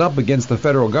stand up against the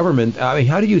federal government, I mean,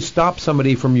 how do you stop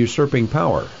somebody from usurping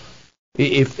power?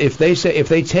 If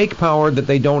they take power that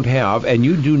they don't have and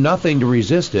you do nothing to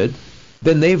resist it,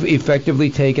 then they've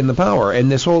effectively taken the power.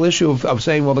 And this whole issue of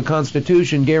saying, well, the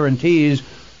Constitution guarantees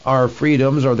our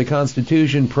freedoms or the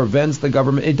Constitution prevents the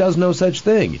government, it does no such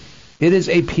thing. It is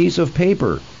a piece of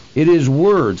paper. It is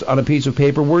words on a piece of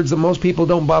paper, words that most people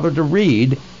don't bother to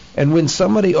read. And when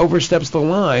somebody oversteps the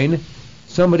line,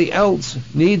 somebody else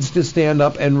needs to stand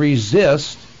up and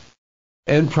resist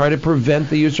and try to prevent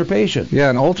the usurpation. Yeah,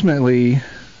 and ultimately,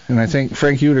 and I think,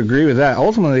 Frank, you would agree with that,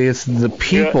 ultimately it's the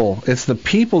people. Yeah. It's the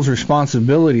people's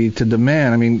responsibility to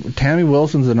demand. I mean, Tammy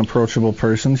Wilson's an approachable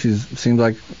person. She seems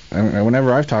like,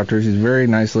 whenever I've talked to her, she's a very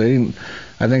nice lady.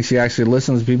 I think she actually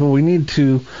listens to people. We need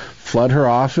to flood her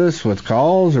office with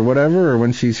calls or whatever, or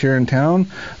when she's here in town,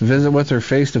 visit with her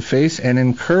face-to-face and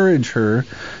encourage her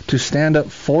to stand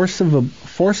up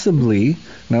forcibly,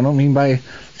 and I don't mean by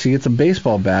she gets a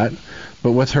baseball bat,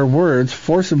 but with her words,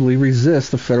 forcibly resist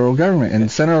the federal government.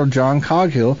 And Senator John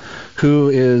Coghill,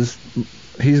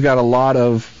 he's got a lot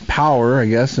of power, I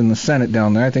guess, in the Senate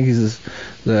down there. I think he's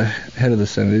the head of the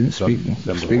Senate,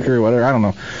 speaker or whatever, I don't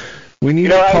know. We need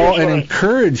to call and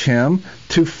encourage him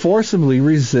to forcibly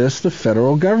resist the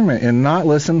federal government and not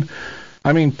listen.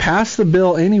 I mean, pass the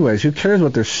bill anyways. Who cares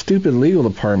what their stupid legal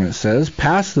department says?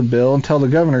 Pass the bill and tell the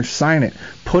governor, sign it.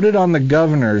 Put it on the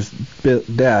governor's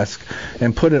desk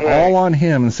and put it all on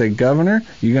him and say, Governor,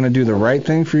 you're going to do the right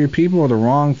thing for your people or the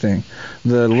wrong thing.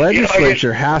 The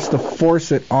legislature has to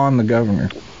force it on the governor.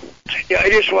 Yeah,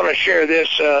 I just want to share this.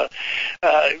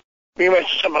 You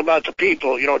mentioned something about the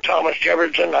people. You know, Thomas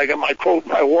Jefferson, I got my quote on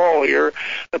my wall here,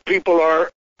 the people are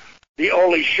the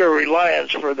only sure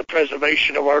reliance for the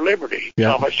preservation of our liberty.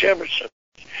 Yeah. Thomas Jefferson.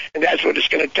 And that's what it's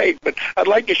going to take. But I'd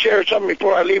like to share something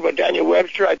before I leave with Daniel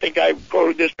Webster. I think I've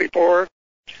quoted this before.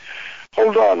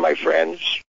 Hold on, my friends,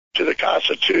 to the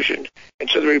Constitution and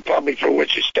to the Republic for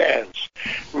which it stands.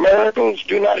 Miracles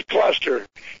do not cluster.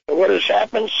 And what has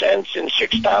happened since in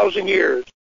 6,000 years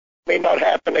may not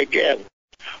happen again.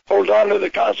 Hold on to the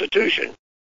Constitution.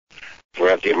 For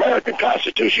if the American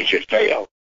Constitution should fail,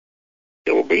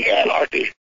 there will be anarchy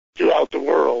throughout the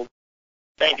world.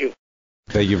 Thank you.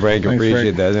 Thank you, Frank.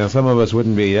 Appreciate that. Now, some of us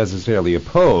wouldn't be necessarily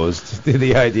opposed to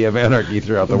the idea of anarchy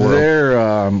throughout the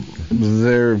world.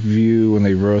 Their view when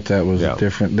they wrote that was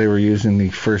different. They were using the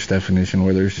first definition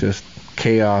where there's just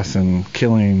chaos and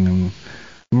killing and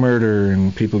murder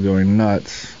and people going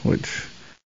nuts, which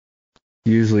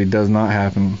usually does not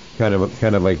happen. Kind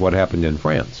of like what happened in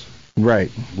France. Right.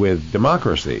 With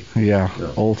democracy. Yeah,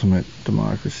 ultimate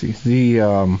democracy.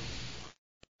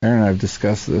 Aaron and I have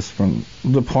discussed this from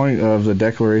the point of the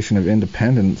Declaration of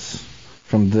Independence.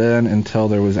 From then until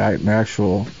there was an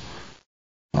actual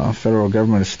federal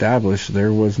government established,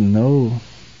 there was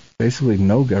basically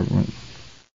no government.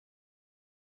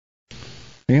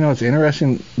 You know, it's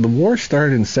interesting. The war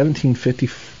started in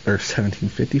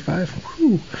 1755.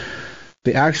 Whew.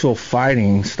 The actual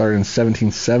fighting started in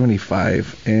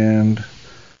 1775, and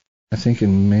I think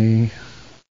in May,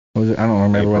 I don't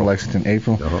remember when Lexington,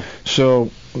 April. Uh-huh.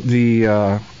 So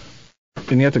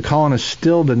and yet the colonists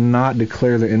still did not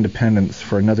declare their independence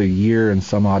for another year and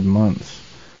some odd months,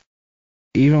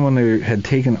 even when they had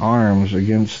taken arms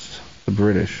against the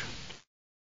British.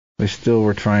 They still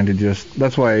were trying to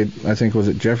that's why I think was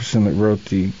it Jefferson that wrote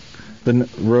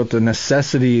the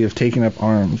necessity of taking up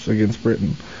arms against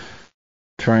Britain,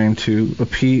 trying to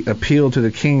appeal to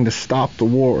the king to stop the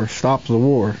war. Let's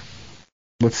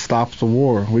stop the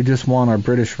war. We just want our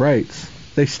British rights.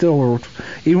 They still were,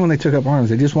 even when they took up arms,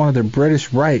 they just wanted their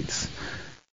British rights.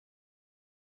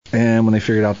 And when they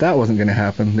figured out that wasn't going to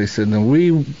happen, they said, then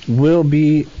we will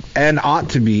be and ought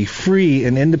to be free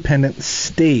and independent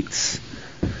states,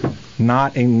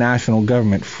 not a national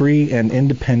government. Free and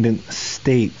independent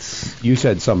states. You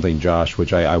said something, Josh,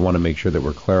 which I want to make sure that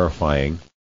we're clarifying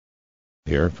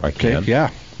here, if I can. Okay,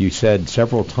 yeah. You said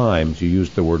several times, you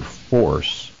used the word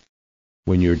force.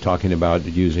 when you're talking about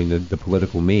using the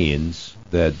political means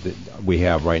that we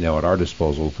have right now at our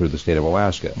disposal through the state of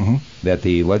Alaska, that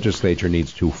the legislature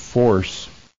needs to force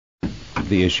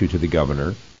the issue to the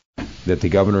governor, that the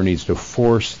governor needs to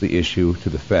force the issue to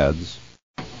the feds,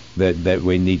 that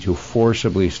we need to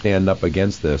forcibly stand up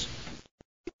against this.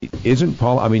 Isn't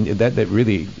that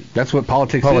really... That's what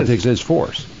politics is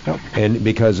force. Yep. And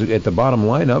because at the bottom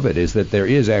line of it is that there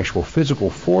is actual physical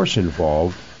force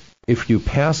involved if you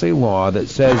pass a law that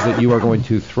says that you are going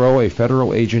to throw a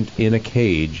federal agent in a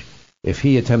cage if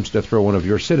he attempts to throw one of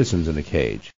your citizens in a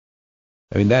cage.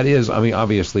 That is,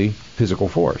 obviously, physical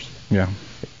force. Yeah.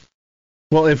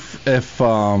 Well, if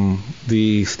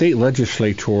the state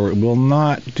legislature will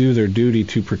not do their duty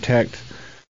to protect,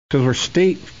 because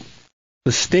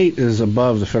the state is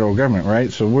above the federal government,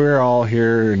 right? So we're all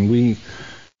here, and we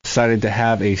decided to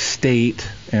have a state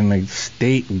and a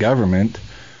state government,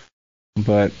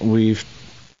 but we've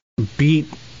beat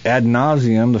ad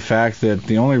nauseum the fact that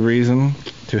the only reason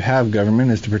to have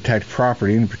government is to protect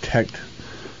property and protect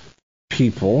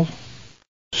people.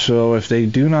 So if they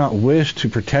do not wish to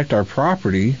protect our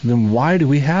property, then why do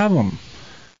we have them?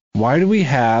 Why do we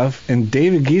have, and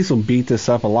David Giesel beat this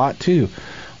up a lot too,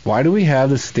 why do we have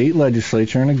the state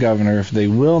legislature and a governor if they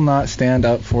will not stand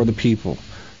up for the people?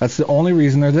 That's the only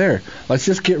reason they're there. Let's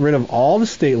just get rid of all the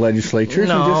state legislatures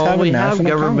and just have a national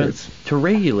governments Congress. To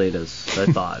regulate us, I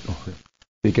thought.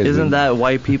 Because isn't that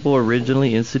why people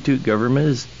originally institute government,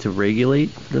 is to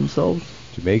regulate themselves?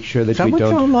 To make sure that we what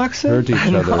don't John Locke said? hurt each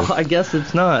other. No, I guess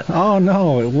it's not. Oh,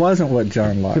 no, it wasn't what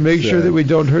John Locke said. To make sure that we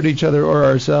don't hurt each other or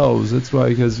ourselves. That's why,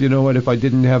 because you know what, if I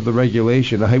didn't have the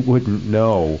regulation, I wouldn't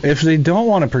know. If they don't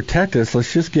want to protect us,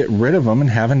 let's just get rid of them and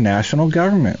have a national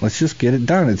government. Let's just get it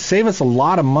done. It'd save us a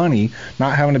lot of money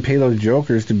not having to pay those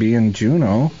jokers to be in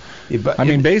Juneau.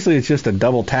 Basically, it's just a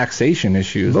double taxation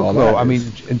issue.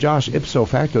 Josh, ipso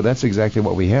facto, that's exactly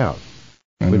what we have.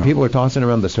 When people are tossing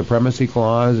around the supremacy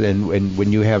clause and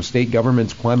when you have state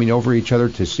governments climbing over each other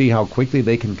to see how quickly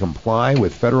they can comply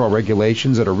with federal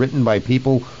regulations that are written by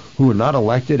people who are not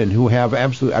elected and who have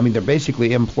they're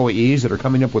basically employees that are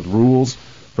coming up with rules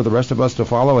for the rest of us to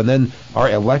follow, and then our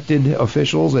elected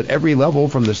officials at every level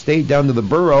from the state down to the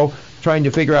borough trying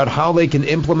to figure out how they can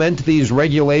implement these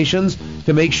regulations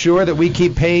to make sure that we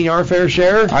keep paying our fair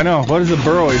share. I know. What does the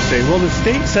borough always say? Well, the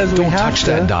state says we have to.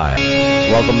 That dial.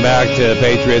 Welcome back to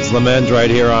Patriots Lament right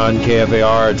here on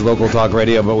KFAR. It's local talk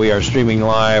radio, but we are streaming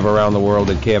live around the world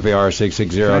at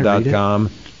KFAR660.com.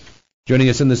 Joining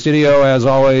us in the studio, as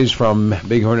always, from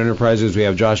Bighorn Enterprises, we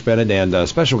have Josh Bennett, and a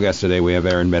special guest today, we have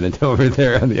Aaron Bennett over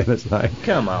there on the other side.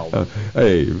 Come on.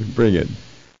 Hey, bring it.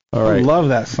 All right. I love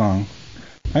that song.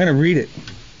 I'm going to read it.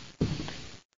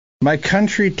 My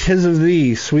country, 'tis of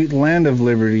thee, sweet land of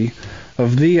liberty,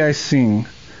 of thee I sing.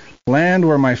 Land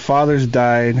where my fathers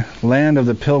died, land of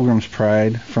the pilgrim's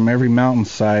pride, from every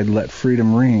mountainside let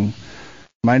freedom ring.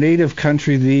 My native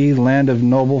country thee, land of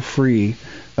noble free,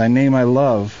 thy name I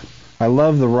love. I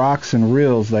love the rocks and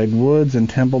rills, thy woods and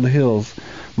templed hills.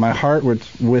 My heart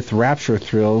with rapture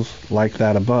thrills, like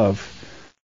that above.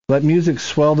 Let music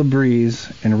swell the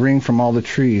breeze, and ring from all the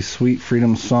trees sweet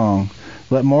freedom's song.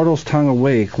 Let mortal's tongue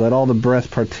awake, let all the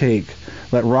breath partake.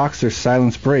 Let rocks their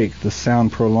silence break, the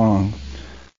sound prolong.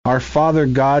 Our Father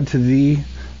God, to thee,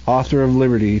 author of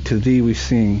liberty, to thee we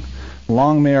sing.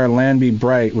 Long may our land be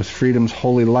bright with freedom's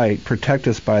holy light. Protect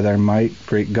us by thy might,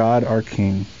 great God, our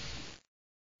King.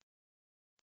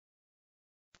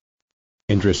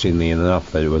 Interestingly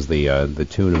enough, that it was the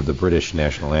tune of the British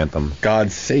national anthem.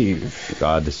 God save.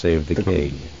 God to save the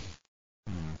king.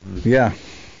 Yeah.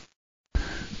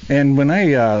 And when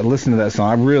I listen to that song,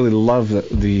 I really love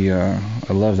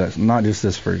I love that, not just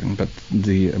this version, but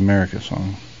the America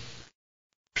song.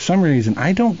 For some reason,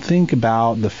 I don't think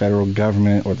about the federal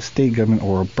government or the state government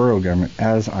or a borough government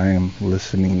as I am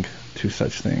listening to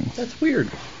such things. That's weird.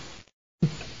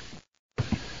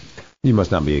 You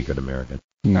must not be a good American.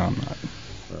 No, I'm not.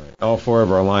 All right. All four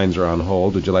of our lines are on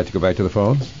hold. Would you like to go back to the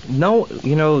phones? No, that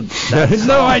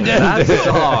no, I didn't. That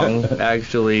song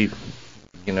actually,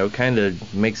 kind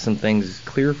of makes some things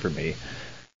clear for me. It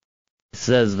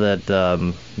says that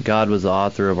God was the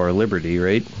author of our liberty,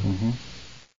 right? Mm-hmm.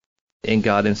 And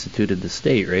God instituted the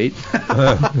state, right?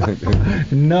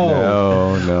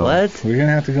 No. What? We're going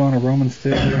to have to go on a Roman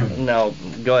state. No,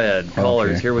 go ahead.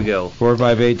 Callers, Here we go.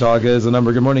 458-TALK is the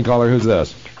number. Good morning, caller. Who's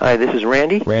this? Hi, this is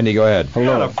Randy. Randy, go ahead.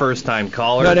 Hello. Not a first-time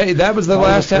caller. No, that was the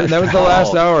last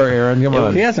hour, Aaron. Come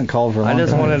on. He hasn't called for a long time. I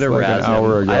just wanted to razz an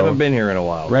hour ago. I haven't been here in a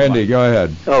while. Randy, go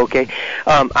ahead. Okay.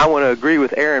 I want to agree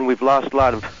with Aaron. We've lost a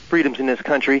lot of freedoms in this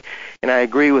country, and I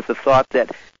agree with the thought that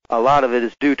a lot of it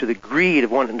is due to the greed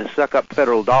of wanting to suck up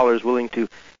federal dollars willing to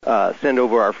send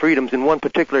over our freedoms. And one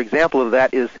particular example of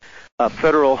that is a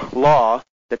federal law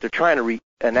that they're trying to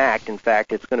reenact. In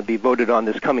fact, it's going to be voted on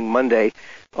this coming Monday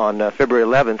on February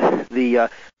 11th, the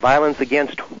Violence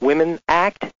Against Women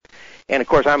Act. And, of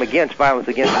course, I'm against violence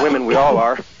against women. We all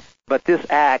are. But this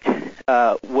act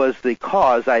was the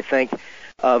cause, I think,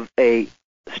 of a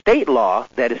state law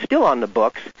that is still on the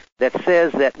books that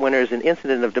says that when there's an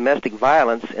incident of domestic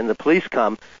violence and the police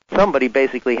come, somebody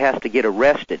basically has to get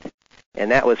arrested.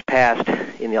 And that was passed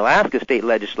in the Alaska state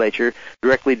legislature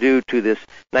directly due to this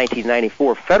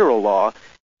 1994 federal law,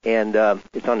 and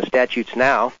it's on the statutes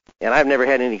now. And I've never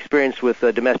had any experience with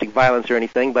domestic violence or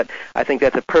anything, but I think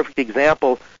that's a perfect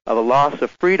example of a loss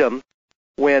of freedom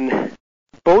when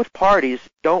both parties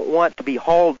don't want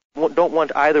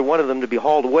either one of them to be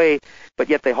hauled away, but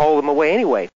yet they haul them away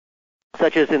anyway.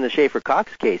 Such as in the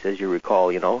Schaefer-Cox case, as you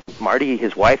recall, Marty,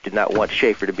 his wife, did not want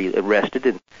Schaefer to be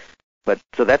arrested,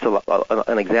 so that's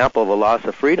an example of a loss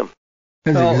of freedom.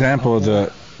 As an example of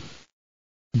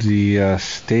the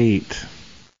state,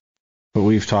 what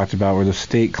we've talked about, where the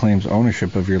state claims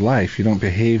ownership of your life. You don't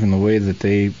behave in the way that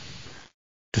they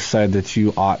decide that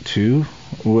you ought to,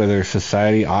 whether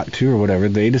society ought to or whatever.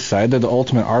 They decide they're the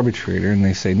ultimate arbitrator, and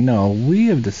they say, no, we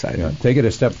have decided. Yeah, take it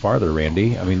a step farther,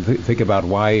 Randy. I mean, think about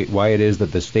why it is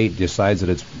that the state decides that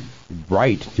it's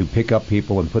right to pick up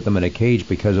people and put them in a cage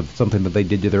because of something that they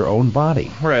did to their own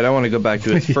body. Right. I want to go back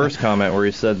to his first comment where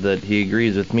he said that he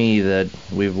agrees with me that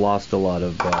we've lost a lot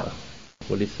of,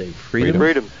 what did he say,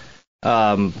 freedom?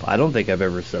 I don't think I've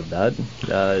ever said that.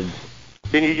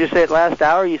 Didn't you just say it last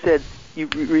hour? You said you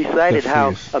recited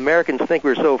how Americans think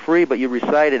we're so free, but you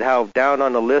recited how down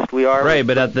on the list we are. Right,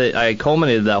 but I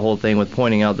culminated that whole thing with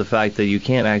pointing out the fact that you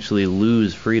can't actually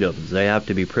lose freedoms. They have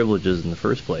to be privileges in the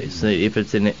first place. If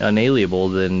it's unalienable,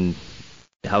 then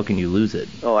how can you lose it?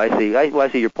 Oh, I see. I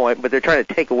see your point, but they're trying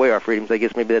to take away our freedoms. I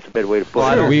guess maybe that's a better way to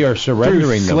put it. We are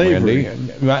surrendering them, Randy.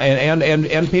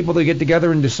 And people that get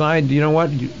together and decide, you know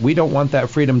what, we don't want that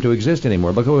freedom to exist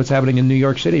anymore. Look at what's happening in New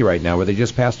York City right now, where they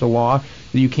just passed a law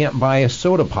that you can't buy a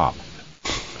soda pop.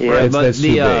 Yeah, right, but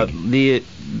the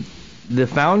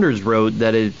founders wrote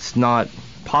that it's not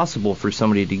possible for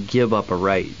somebody to give up a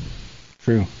right.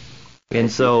 True.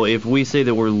 And so if we say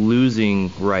that we're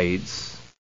losing rights,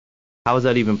 how is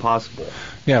that even possible?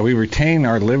 Yeah, we retain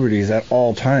our liberties at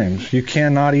all times. You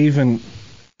cannot even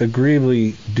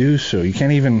agreeably do so. You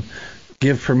can't even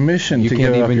give permission to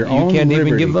give up your own liberty. You can't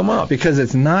even give them up. Because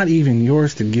it's not even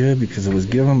yours to give because it was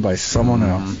given by someone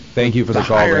else. Thank you for the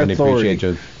call, Randy. Appreciate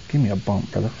you. Give me a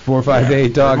bump, brother.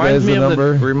 458 talk is the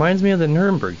number. Reminds me of the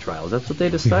Nuremberg trials. That's what they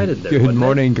decided there. Good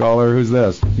morning, caller. Who's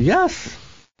this? Yes. Of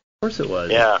course it was.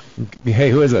 Yeah.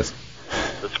 Hey, who is this?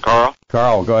 This is Carl.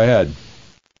 Carl, go ahead.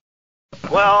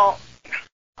 Well,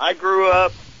 I grew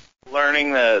up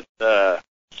learning that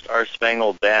Star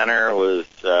Spangled Banner was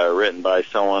written by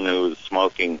someone who was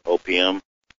smoking opium,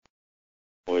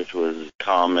 which was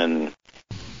common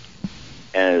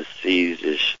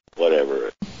anesthesia,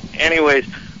 whatever. Anyways,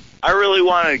 I really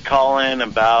wanted to call in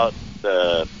about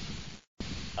the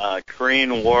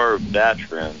Korean War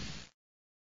veterans.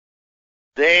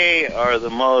 They are the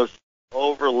most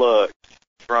overlooked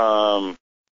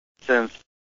since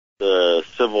the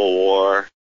Civil War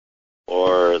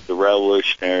or the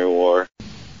Revolutionary War,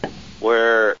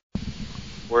 where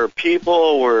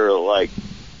people were like,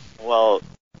 well,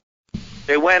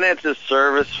 they went into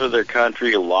service for their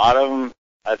country. A lot of them,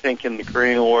 I think, in the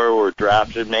Korean War were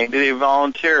drafted. Maybe they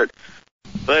volunteered,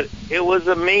 but it was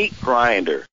a meat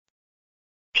grinder.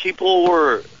 People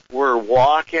were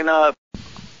walking up,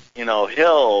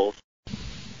 hills,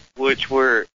 which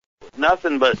were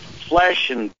nothing but flesh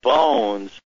and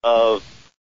bones of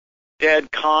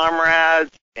dead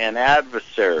comrades and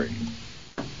adversaries.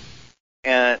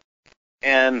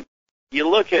 And you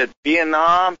look at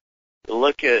Vietnam, you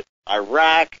look at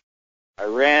Iraq,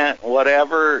 Iran,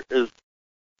 whatever is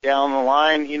down the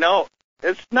line,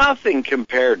 it's nothing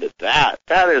compared to that.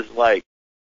 That is like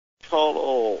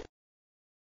total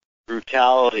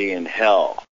brutality in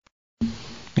hell.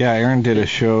 Yeah, Aaron did a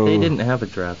show. They didn't have a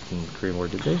draft in the Korean War,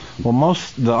 did they? Well,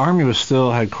 the Army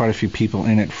still had quite a few people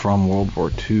in it from World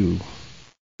War II.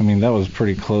 I mean, that was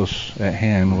pretty close at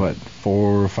hand. What,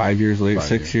 4 or 5 years later,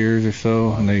 6 years or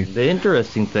so? And the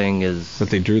interesting thing is that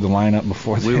they drew the line up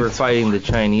before. We were fighting the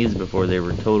Chinese before they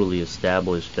were totally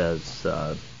established as,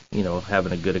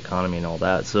 having a good economy and all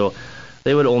that. So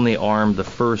they would only arm the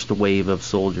first wave of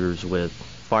soldiers with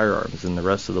firearms, and the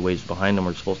rest of the waves behind them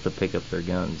were supposed to pick up their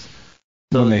guns.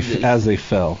 So as they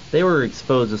fell. They were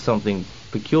exposed to something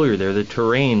peculiar there. The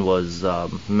terrain was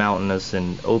mountainous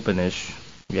and openish,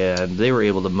 Yeah, they were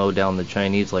able to mow down the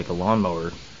Chinese like a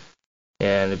lawnmower.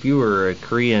 And if you were a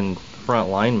Korean front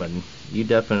lineman, you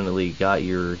definitely got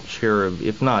your share of,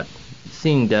 if not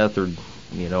seeing death or,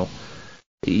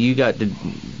 you got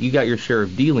your share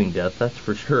of dealing death, that's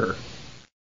for sure.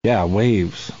 Yeah,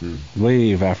 waves.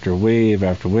 Wave after wave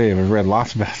after wave. I've read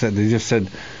lots about that. They just said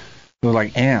they're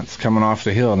like ants coming off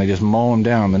the hill, and they just mow them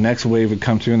down. The next wave would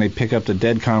come through, and they pick up the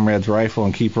dead comrade's rifle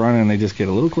and keep running, and they just get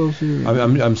a little closer.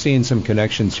 I'm seeing some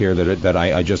connections here that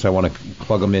I want to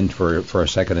plug them in for a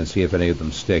second and see if any of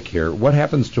them stick here. What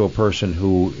happens to a person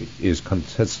who is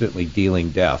consistently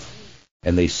dealing death,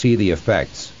 and they see the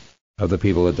effects of the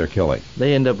people that they're killing?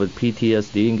 They end up with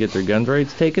PTSD and get their gun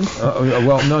rights taken?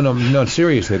 Well, no,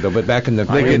 seriously though. But back in the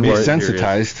Korean War,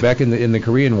 desensitized. Back in the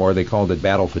Korean War, they called it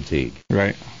battle fatigue.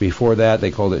 Right. Before that, they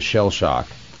called it shell shock.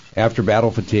 After battle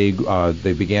fatigue,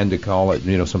 they began to call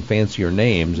it, some fancier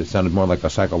names. It sounded more like a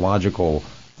psychological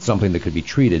something that could be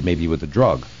treated, maybe with a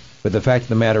drug. But the fact of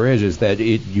the matter is that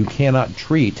you cannot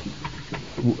treat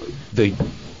the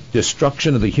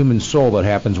destruction of the human soul that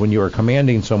happens when you are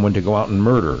commanding someone to go out and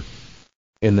murder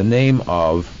in the name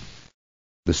of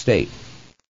the state.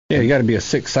 Yeah, you got to be a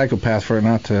sick psychopath for it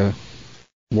not to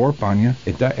warp on you.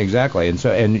 Exactly,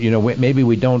 and maybe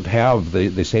we don't have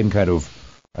the same kind of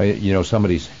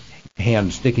somebody's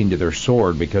hand sticking to their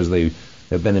sword because they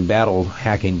have been in battle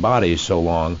hacking bodies so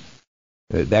long,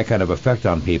 that kind of effect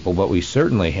on people. But we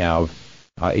certainly have.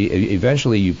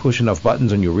 Eventually, you push enough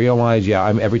buttons and you realize,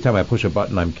 every time I push a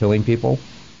button, I'm killing people.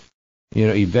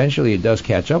 Eventually it does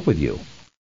catch up with you.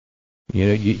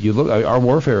 You look. Our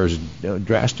warfare is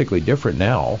drastically different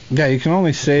now. Yeah, you can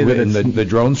only say that the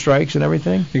drone strikes and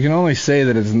everything. You can only say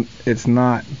that it's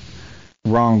not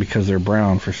wrong because they're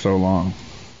brown for so long.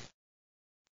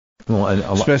 Well,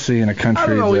 especially in a country. I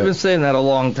don't know. We've been saying that a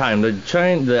long time.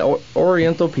 The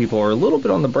Oriental people are a little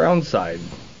bit on the brown side.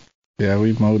 Yeah,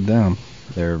 we've mowed them.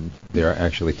 They're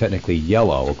actually technically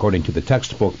yellow, according to the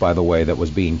textbook, by the way, that was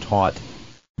being taught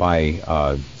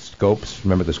by Scopes.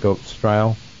 Remember the Scopes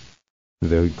trial?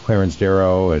 The Clarence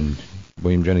Darrow and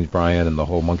William Jennings Bryan and the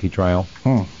whole monkey trial.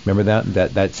 Remember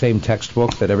that same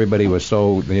textbook that everybody was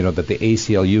that the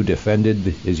ACLU defended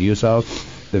his use of?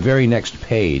 The very next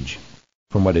page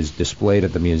from what is displayed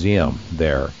at the museum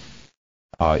there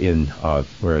in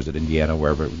where is it, Indiana,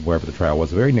 wherever the trial was,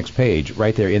 the very next page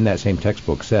right there in that same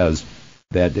textbook says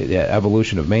that the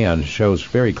evolution of man shows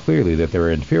very clearly that there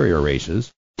are inferior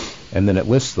races, and then it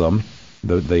lists them,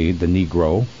 the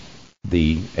Negro,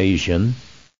 the Asian,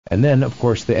 and then, of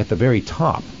course, at the very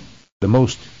top, the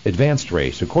most advanced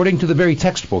race, according to the very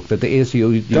textbook that the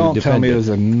ACLU defended. Don't tell me it was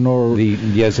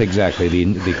yes, exactly.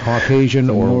 The Caucasian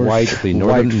or white, the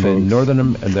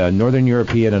Northern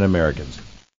European and Americans.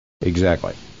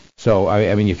 Exactly. So,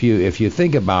 I mean, if you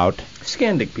think about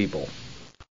Scandic people.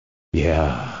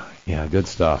 Yeah, good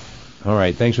stuff. All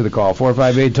right, thanks for the call.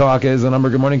 458-TALK is the number.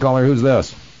 Good morning, caller. Who's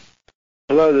this?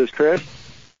 Hello, this is Chris.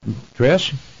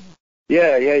 Chris?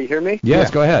 Yeah, you hear me?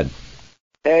 Yes, go ahead.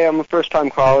 Hey, I'm a first-time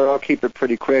caller. I'll keep it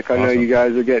pretty quick. I know you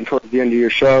guys are getting towards the end of your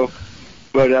show.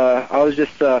 But I was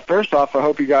just, first off, I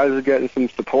hope you guys are getting some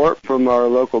support from our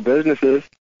local businesses.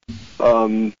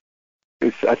 I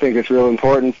think it's real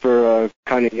important for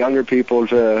kind of younger people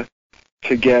to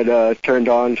get turned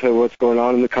on to what's going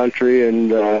on in the country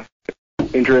and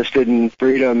interested in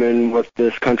freedom and what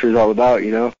this country is all about,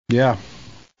 Yeah.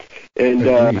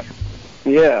 And,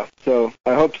 yeah, so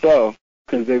I hope so,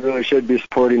 because they really should be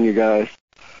supporting you guys.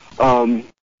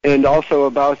 And also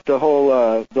about the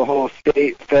whole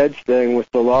state feds thing with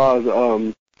the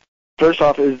laws. First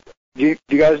off, do you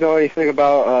guys know anything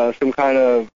about some kind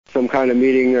of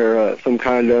meeting or some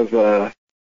kind of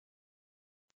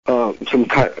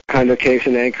case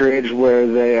in Anchorage where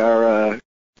they are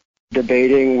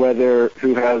debating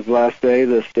who has last say,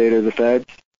 the state or the feds?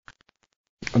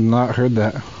 I've not heard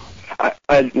that.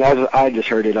 I just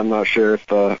heard it. I'm not sure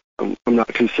if I'm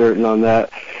not too certain on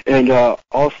that. And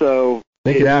also,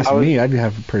 they could ask me. I'd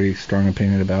have a pretty strong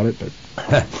opinion about it.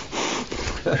 But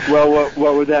well,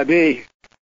 what would that be?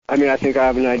 I mean, I think I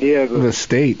have an idea. But the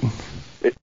state.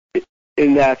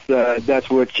 And that's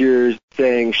what you're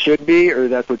saying should be, or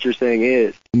that's what you're saying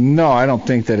is? No, I don't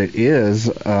think that it is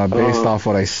based off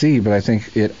what I see, but I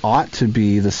think it ought to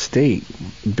be the state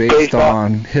based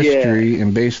on history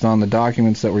and based on the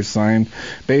documents that were signed,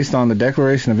 based on the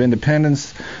Declaration of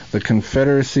Independence, the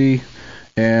Confederacy,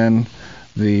 and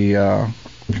the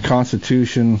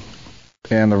Constitution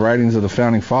and the writings of the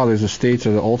Founding Fathers. The states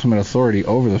are the ultimate authority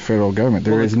over the federal government.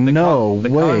 There is no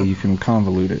way you can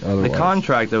convolute it otherwise. The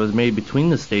contract that was made between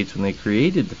the states when they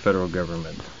created the federal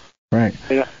government. Right.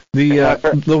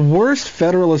 The worst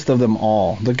federalist of them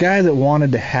all, the guy that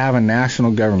wanted to have a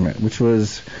national government, which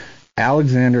was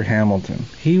Alexander Hamilton.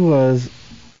 He was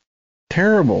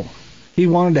terrible. He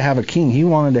wanted to have a king. He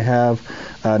wanted to have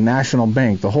a national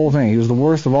bank, the whole thing. He was the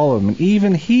worst of all of them. And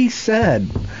even he said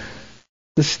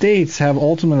the states have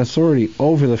ultimate authority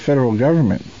over the federal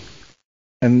government.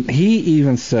 And he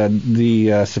even said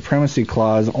the supremacy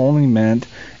clause only meant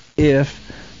if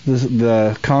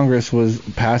the Congress was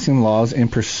passing laws in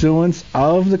pursuance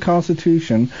of the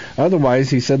Constitution. Otherwise,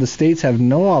 he said the states have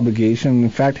no obligation, in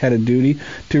fact, had a duty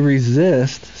to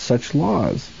resist such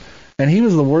laws. And he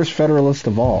was the worst federalist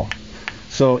of all.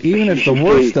 So even if the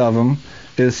worst of them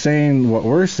is saying what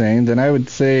we're saying, then I would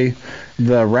say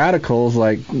the radicals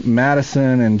like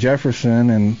Madison and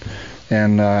Jefferson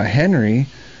and Henry,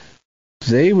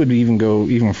 they would even go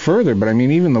even further. But I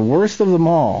mean, even the worst of them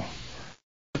all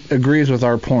agrees with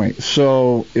our point.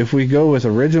 So if we go with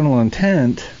original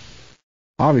intent,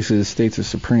 obviously the states are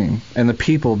supreme, and the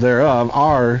people thereof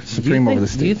are supreme over the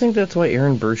states. Do you think that's why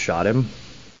Aaron Burr shot him?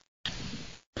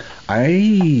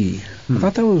 I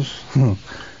thought that was...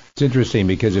 It's interesting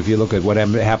because if you look at what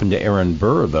happened to Aaron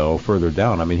Burr, though, further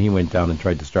down, I mean, he went down and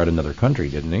tried to start another country,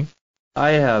 didn't he?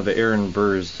 I have Aaron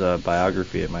Burr's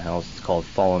biography at my house. It's called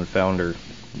Fallen Founder.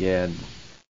 Yeah,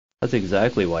 that's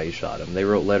exactly why he shot him. They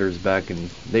wrote letters back, and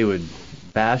they would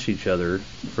bash each other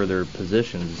for their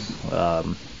positions.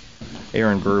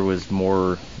 Aaron Burr was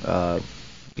more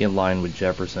in line with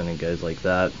Jefferson and guys like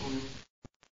that.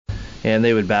 And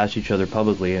they would bash each other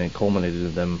publicly, and it culminated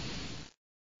in them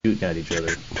shooting at each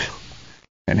other.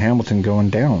 And Hamilton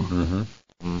going down. Mm-hmm.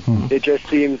 Mm-hmm. It just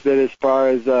seems that as far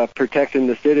as protecting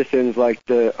the citizens, like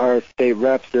our state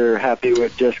reps are happy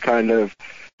with just kind of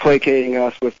placating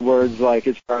us with words like,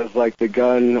 as far as like the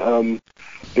gun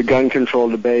control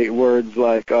debate, words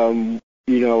like, I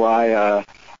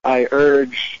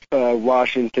urge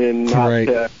Washington not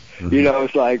to. You know,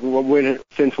 it's like, well,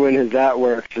 since when has that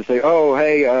worked? To say, oh,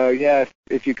 hey, yeah,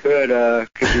 if you could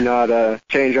you not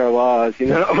change our laws, you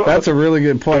know? That's a really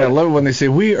good point. I love it when they say,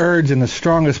 we urge in the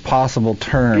strongest possible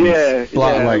terms. Yeah.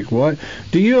 Like, what?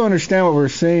 Do you understand what we're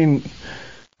saying,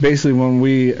 basically, when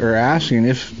we are asking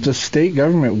if the state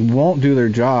government won't do their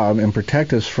job and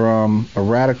protect us from a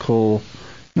radical,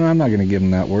 no, I'm not going to give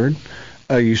them that word,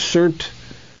 a usurped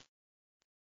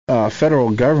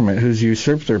federal government who's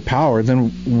usurped their power, then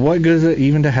what good is it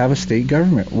even to have a state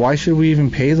government? Why should we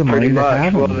even pay the money to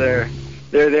have them? Well,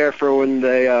 they're there for when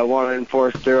they want to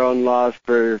enforce their own laws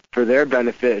for their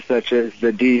benefit, such as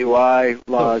the DUI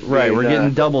laws. Right, we're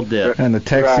getting double dip. And the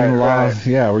texting laws,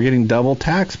 yeah, we're getting double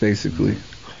tax, basically.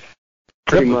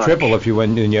 Triple if you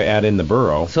add in the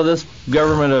borough. So this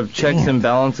government of checks and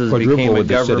balances became a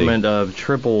government of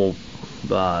triple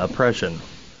oppression.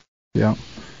 Yeah.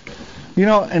 You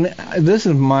know, and this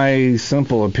is my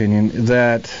simple opinion,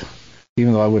 that,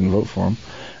 even though I wouldn't vote for him,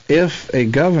 if a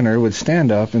governor would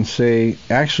stand up and say,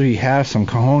 actually have some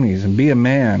cojones and be a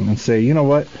man and say, you know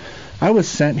what, I was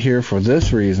sent here for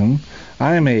this reason,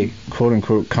 I am a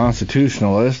quote-unquote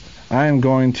constitutionalist, I am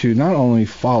going to not only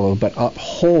follow but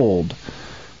uphold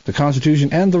the Constitution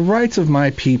and the rights of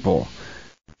my people.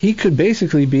 He could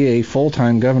basically be a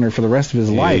full-time governor for the rest of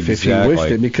his life if he wished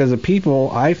it, because the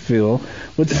people, I feel,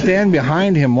 would stand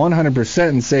behind him 100%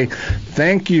 and say,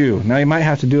 thank you. Now, he might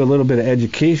have to do a little bit of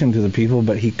education to the people,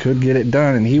 but he could get it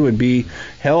done, and he would be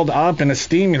held up in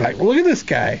esteem. You're like, look at this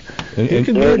guy. He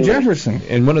could be a Jefferson.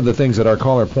 And one of the things that our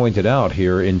caller pointed out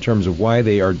here in terms of why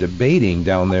they are debating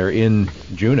down there in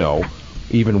Juneau,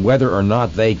 even whether or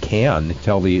not they can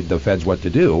tell the feds what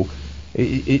to do,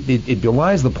 it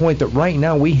belies the point that right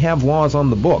now we have laws on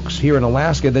the books here in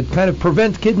Alaska that kind of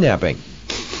prevent kidnapping.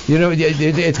 You know,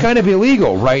 it's kind of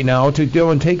illegal right now to go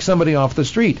and take somebody off the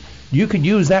street. You could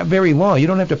use that very law. You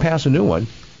don't have to pass a new one.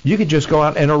 You could just go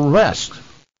out and arrest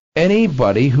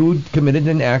anybody who committed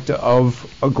an act of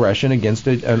aggression against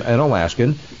an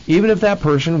Alaskan, even if that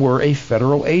person were a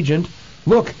federal agent.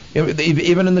 Look,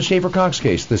 even in the Schaefer Cox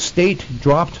case, the state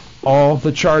dropped all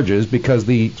the charges because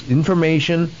the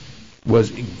information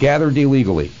was gathered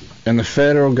illegally. And the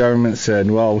federal government said,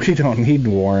 well, we don't need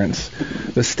warrants.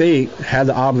 The state had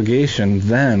the obligation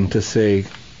then to say,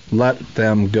 let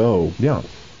them go. Yeah.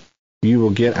 You will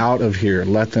get out of here.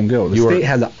 Let them go. The state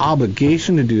had the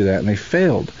obligation to do that, and they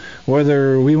failed.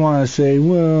 Whether we want to say,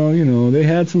 well, you know, they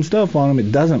had some stuff on them,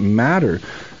 it doesn't matter.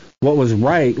 What was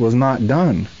right was not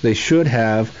done. They should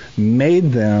have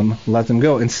made them let them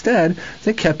go. Instead,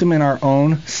 they kept them in our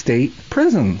own state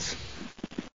prisons.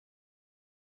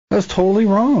 That was totally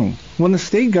wrong. When the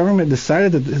state government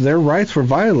decided that their rights were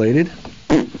violated,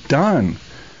 done.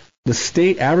 The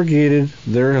state abrogated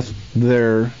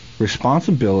their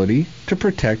responsibility to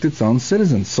protect its own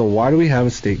citizens. So why do we have a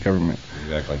state government?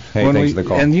 Exactly. Hey, thanks for the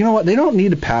call. And you know what? They don't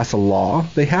need to pass a law.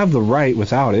 They have the right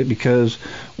without it because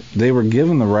they were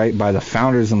given the right by the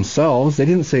founders themselves. They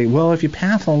didn't say, well, if you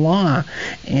pass a law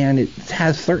and it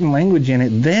has certain language in it,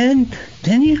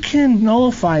 then you can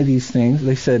nullify these things.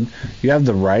 They said you have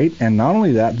the right, and not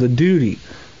only that, the duty.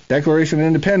 Declaration of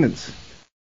Independence.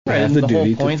 They have the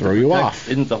duty to throw you off.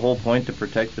 Isn't the whole point to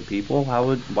protect the people?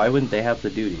 Why wouldn't they have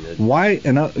the duty?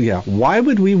 Why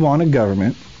would we want a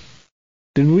government?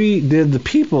 Did the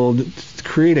people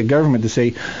create a government to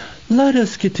say, let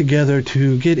us get together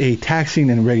to get a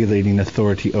taxing and regulating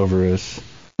authority over us?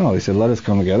 No, they said, let us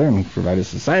come together and provide a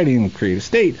society and create a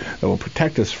state that will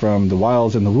protect us from the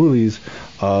wiles and the woolies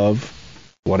of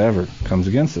whatever comes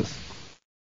against us.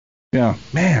 Yeah,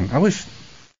 man, I wish...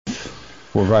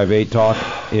 458 talk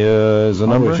is the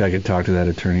number. I wish I could talk to that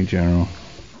Attorney General.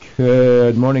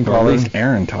 Good morning, caller. At least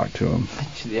Aaron talked to him.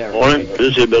 Morning.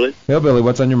 This is Billy. Hey, Billy,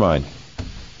 what's on your mind?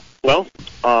 Well,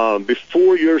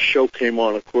 before your show came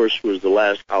on, of course, was the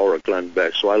last hour of Glenn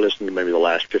Beck, so I listened to maybe the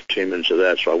last 15 minutes of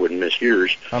that so I wouldn't miss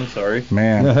yours. I'm sorry.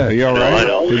 Man, are you all right? I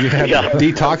know. Did you have to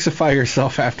detoxify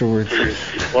yourself afterwards?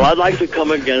 Well, I'd like to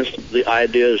come against the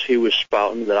ideas he was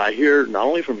spouting that I hear not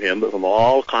only from him, but from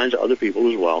all kinds of other people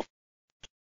as well.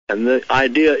 And the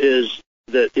idea is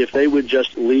that if they would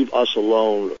just leave us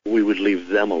alone, we would leave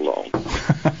them alone.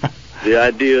 The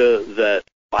idea that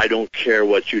I don't care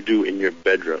what you do in your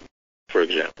bedroom, for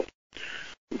example.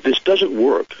 This doesn't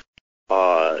work.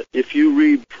 If you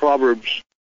read Proverbs,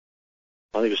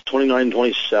 I think it's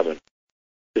 29:27,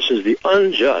 it says, the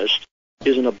unjust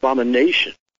is an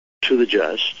abomination to the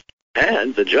just,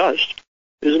 and the just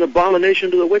is an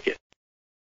abomination to the wicked.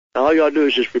 Now, all you got to do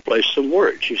is just replace some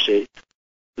words. You see,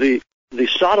 the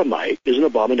sodomite is an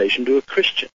abomination to a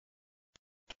Christian.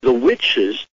 The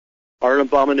witches are an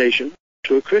abomination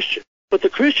to a Christian. But the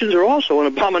Christians are also an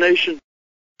abomination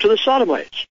to the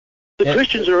sodomites. The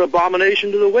Christians are an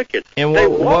abomination to the wicked. And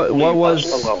what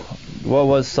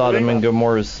was Sodom and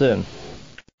Gomorrah's sin?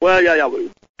 Well, yeah.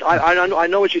 I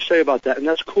know what you say about that, and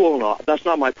that's cool and all. That's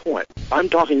not my point. I'm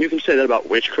talking, you can say that about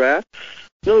witchcraft.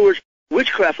 In other words,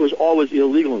 witchcraft was always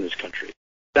illegal in this country.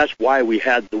 That's why we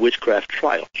had the witchcraft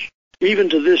trials. Even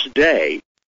to this day,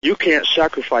 you can't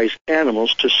sacrifice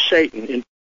animals to Satan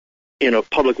in a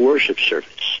public worship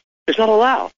service. It's not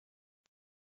allowed.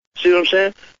 See what I'm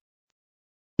saying?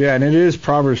 Yeah, and it is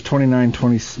Proverbs 29,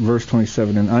 verse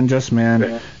 27, an unjust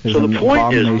man is an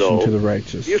abomination to the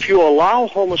righteous. If you allow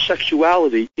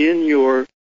homosexuality in your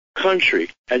country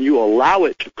and you allow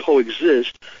it to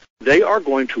coexist, they are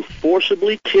going to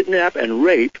forcibly kidnap and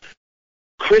rape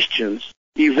Christians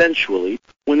eventually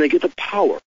when they get the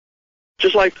power.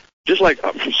 Just like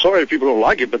I'm sorry if people don't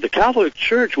like it, but the Catholic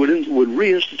Church would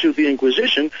reinstitute the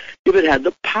Inquisition if it had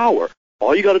the power.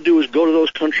 All you got to do is go to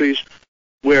those countries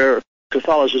where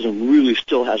Catholicism really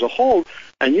still has a hold,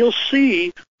 and you'll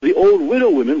see the old widow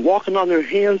women walking on their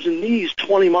hands and knees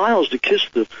 20 miles to kiss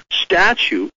the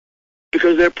statue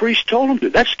because their priest told them to.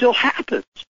 That still happens,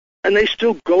 and they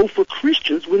still go for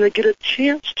Christians when they get a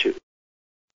chance to.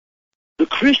 The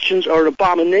Christians are an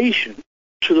abomination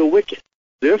to the wicked.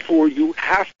 Therefore, you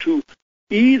have to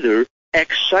either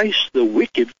excise the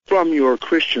wicked from your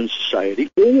Christian society,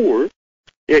 or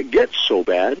it gets so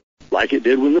bad, like it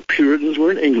did when the Puritans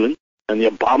were in England, and the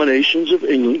abominations of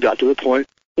England got to the point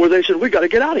where they said, we got to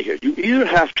get out of here. You either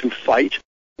have to fight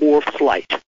or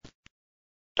flight.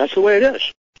 That's the way it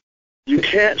is. You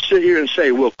can't sit here and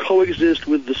say, we'll coexist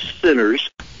with the sinners,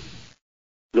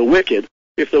 the wicked,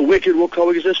 if the wicked will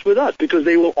coexist with us, because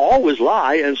they will always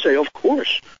lie and say, of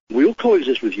course, we'll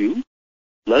coexist with you.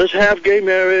 Let us have gay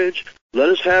marriage. Let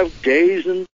us have gays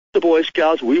and the Boy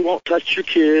Scouts. We won't touch your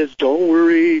kids. Don't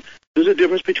worry. There's a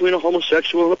difference between a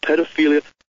homosexual and a pedophilia.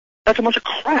 That's a bunch of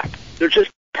crap. They're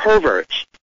just perverts.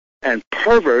 And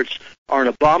perverts are an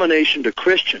abomination to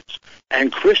Christians.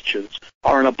 And Christians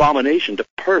are an abomination to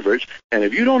perverts. And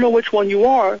if you don't know which one you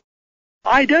are,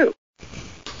 I do.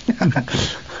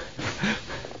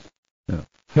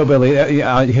 Hillbilly,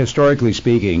 historically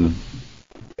speaking,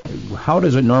 how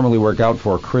does it normally work out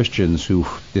for Christians who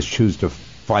just choose to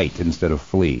fight instead of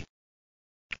flee?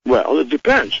 Well, it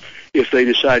depends. If they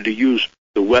decide to use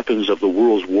the weapons of the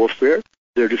world's warfare,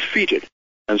 they're defeated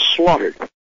and slaughtered.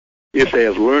 If they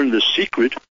have learned the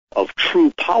secret of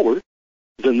true power,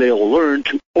 then they'll learn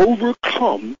to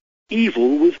overcome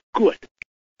evil with good.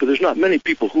 But there's not many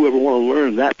people who ever want to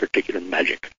learn that particular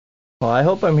magic. Well, I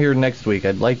hope I'm here next week.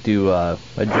 I'd like to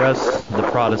address the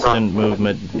Protestant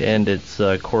movement and its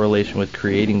correlation with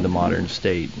creating the modern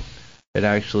state and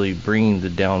actually bringing the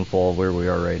downfall where we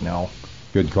are right now.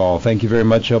 Good call. Thank you very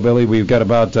much, Hillbilly. We've got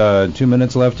about 2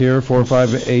 minutes left here.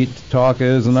 458 talk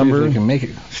is the number. See if we can make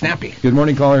it snappy. Good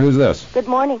morning, caller. Who's this? Good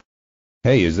morning.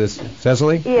 Hey, is this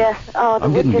Cecily? Yes.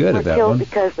 I'm getting good at that killed one.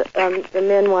 Because the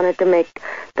men wanted to make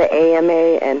the AMA,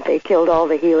 and they killed all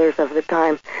the healers of the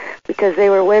time because they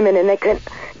were women and they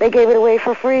gave it away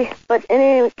for free. But in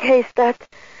any case, that's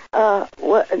not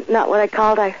what I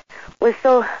called. I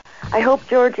hope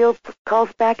Giorgio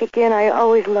calls back again. I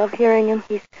always love hearing him.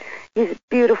 He's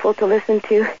beautiful to listen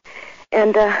to.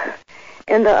 And the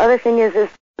other thing is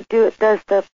does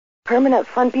the permanent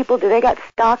fund people, do they got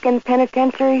stock in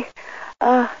penitentiary?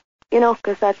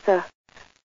 Because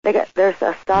there's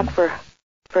a stock for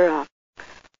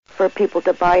people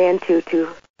to buy into to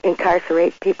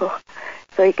incarcerate people,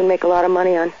 so you can make a lot of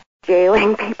money on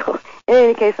jailing people. In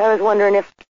any case, I was wondering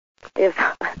if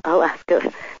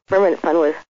Alaska Permanent Fund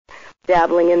was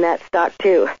dabbling in that stock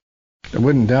too. I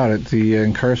wouldn't doubt it. The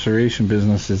incarceration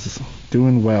business is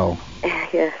doing well.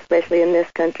 Yeah, especially in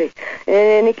this country. In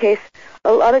any case,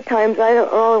 a lot of times, I don't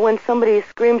know, when somebody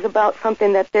screams about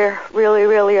something that they're really,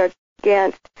 really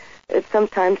against,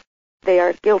 sometimes they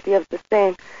are guilty of the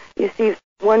same. You see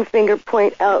one finger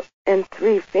point out and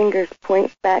 3 fingers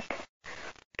point back,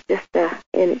 just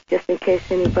in case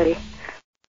anybody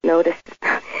noticed.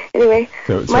 Anyway,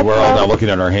 so we're all now looking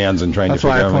at our hands and trying to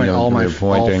figure out when you're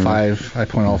pointing. I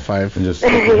point all 5. And just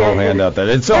stick the whole hand out there.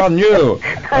 It's on you.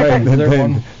 All right,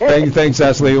 thanks,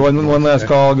 Cecily. One last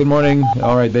call. Good morning.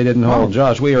 All right, they didn't hold.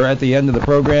 Josh, we are at the end of the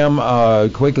program.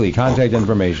 Quickly, contact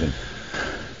information.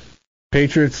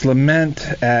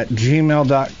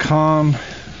 patriotslament@gmail.com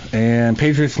and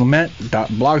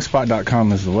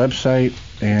patriotslament.blogspot.com is the website.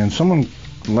 And someone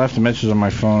left a message on my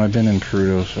phone. I've been in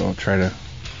Perudo, so I'll try to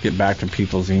get back to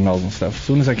people's emails and stuff as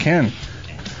soon as I can.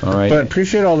 All right. But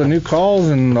appreciate all the new calls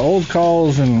and the old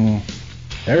calls and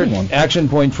everyone. Action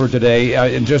point for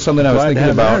today, just something I was thinking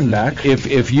about.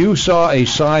 If you saw a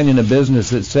sign in a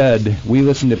business that said, "We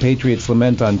listen to Patriots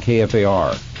Lament on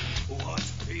KFAR,"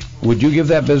 would you give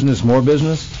that business more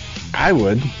business? I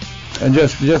would. And I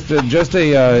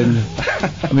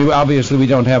mean, obviously we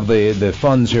don't have the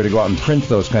funds here to go out and print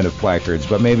those kind of placards,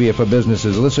 but maybe if a business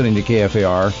is listening to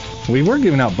KFAR. We were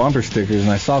giving out bumper stickers,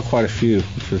 and I saw quite a few,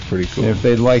 which was pretty cool. If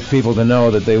they'd like people to know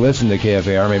that they listen to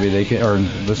KFAR, maybe they can, or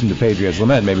listen to Patriots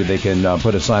Lament, maybe they can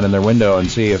put a sign in their window and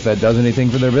see if that does anything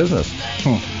for their business.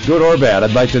 Good or bad,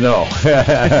 I'd like to know.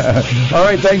 All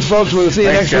right, thanks, folks. We'll see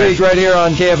you next week right here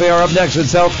on KFAR. Up next,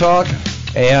 it's Health Talk.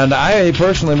 And I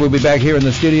personally will be back here in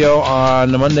the studio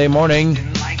on Monday morning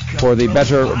for the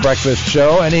Better Breakfast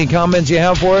Show. Any comments you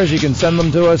have for us, you can send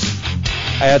them to us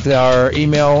at our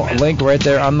email link right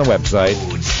there on the website,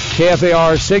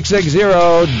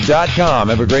 KFAR660.com.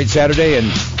 Have a great Saturday,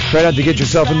 and try not to get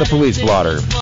yourself in the police blotter.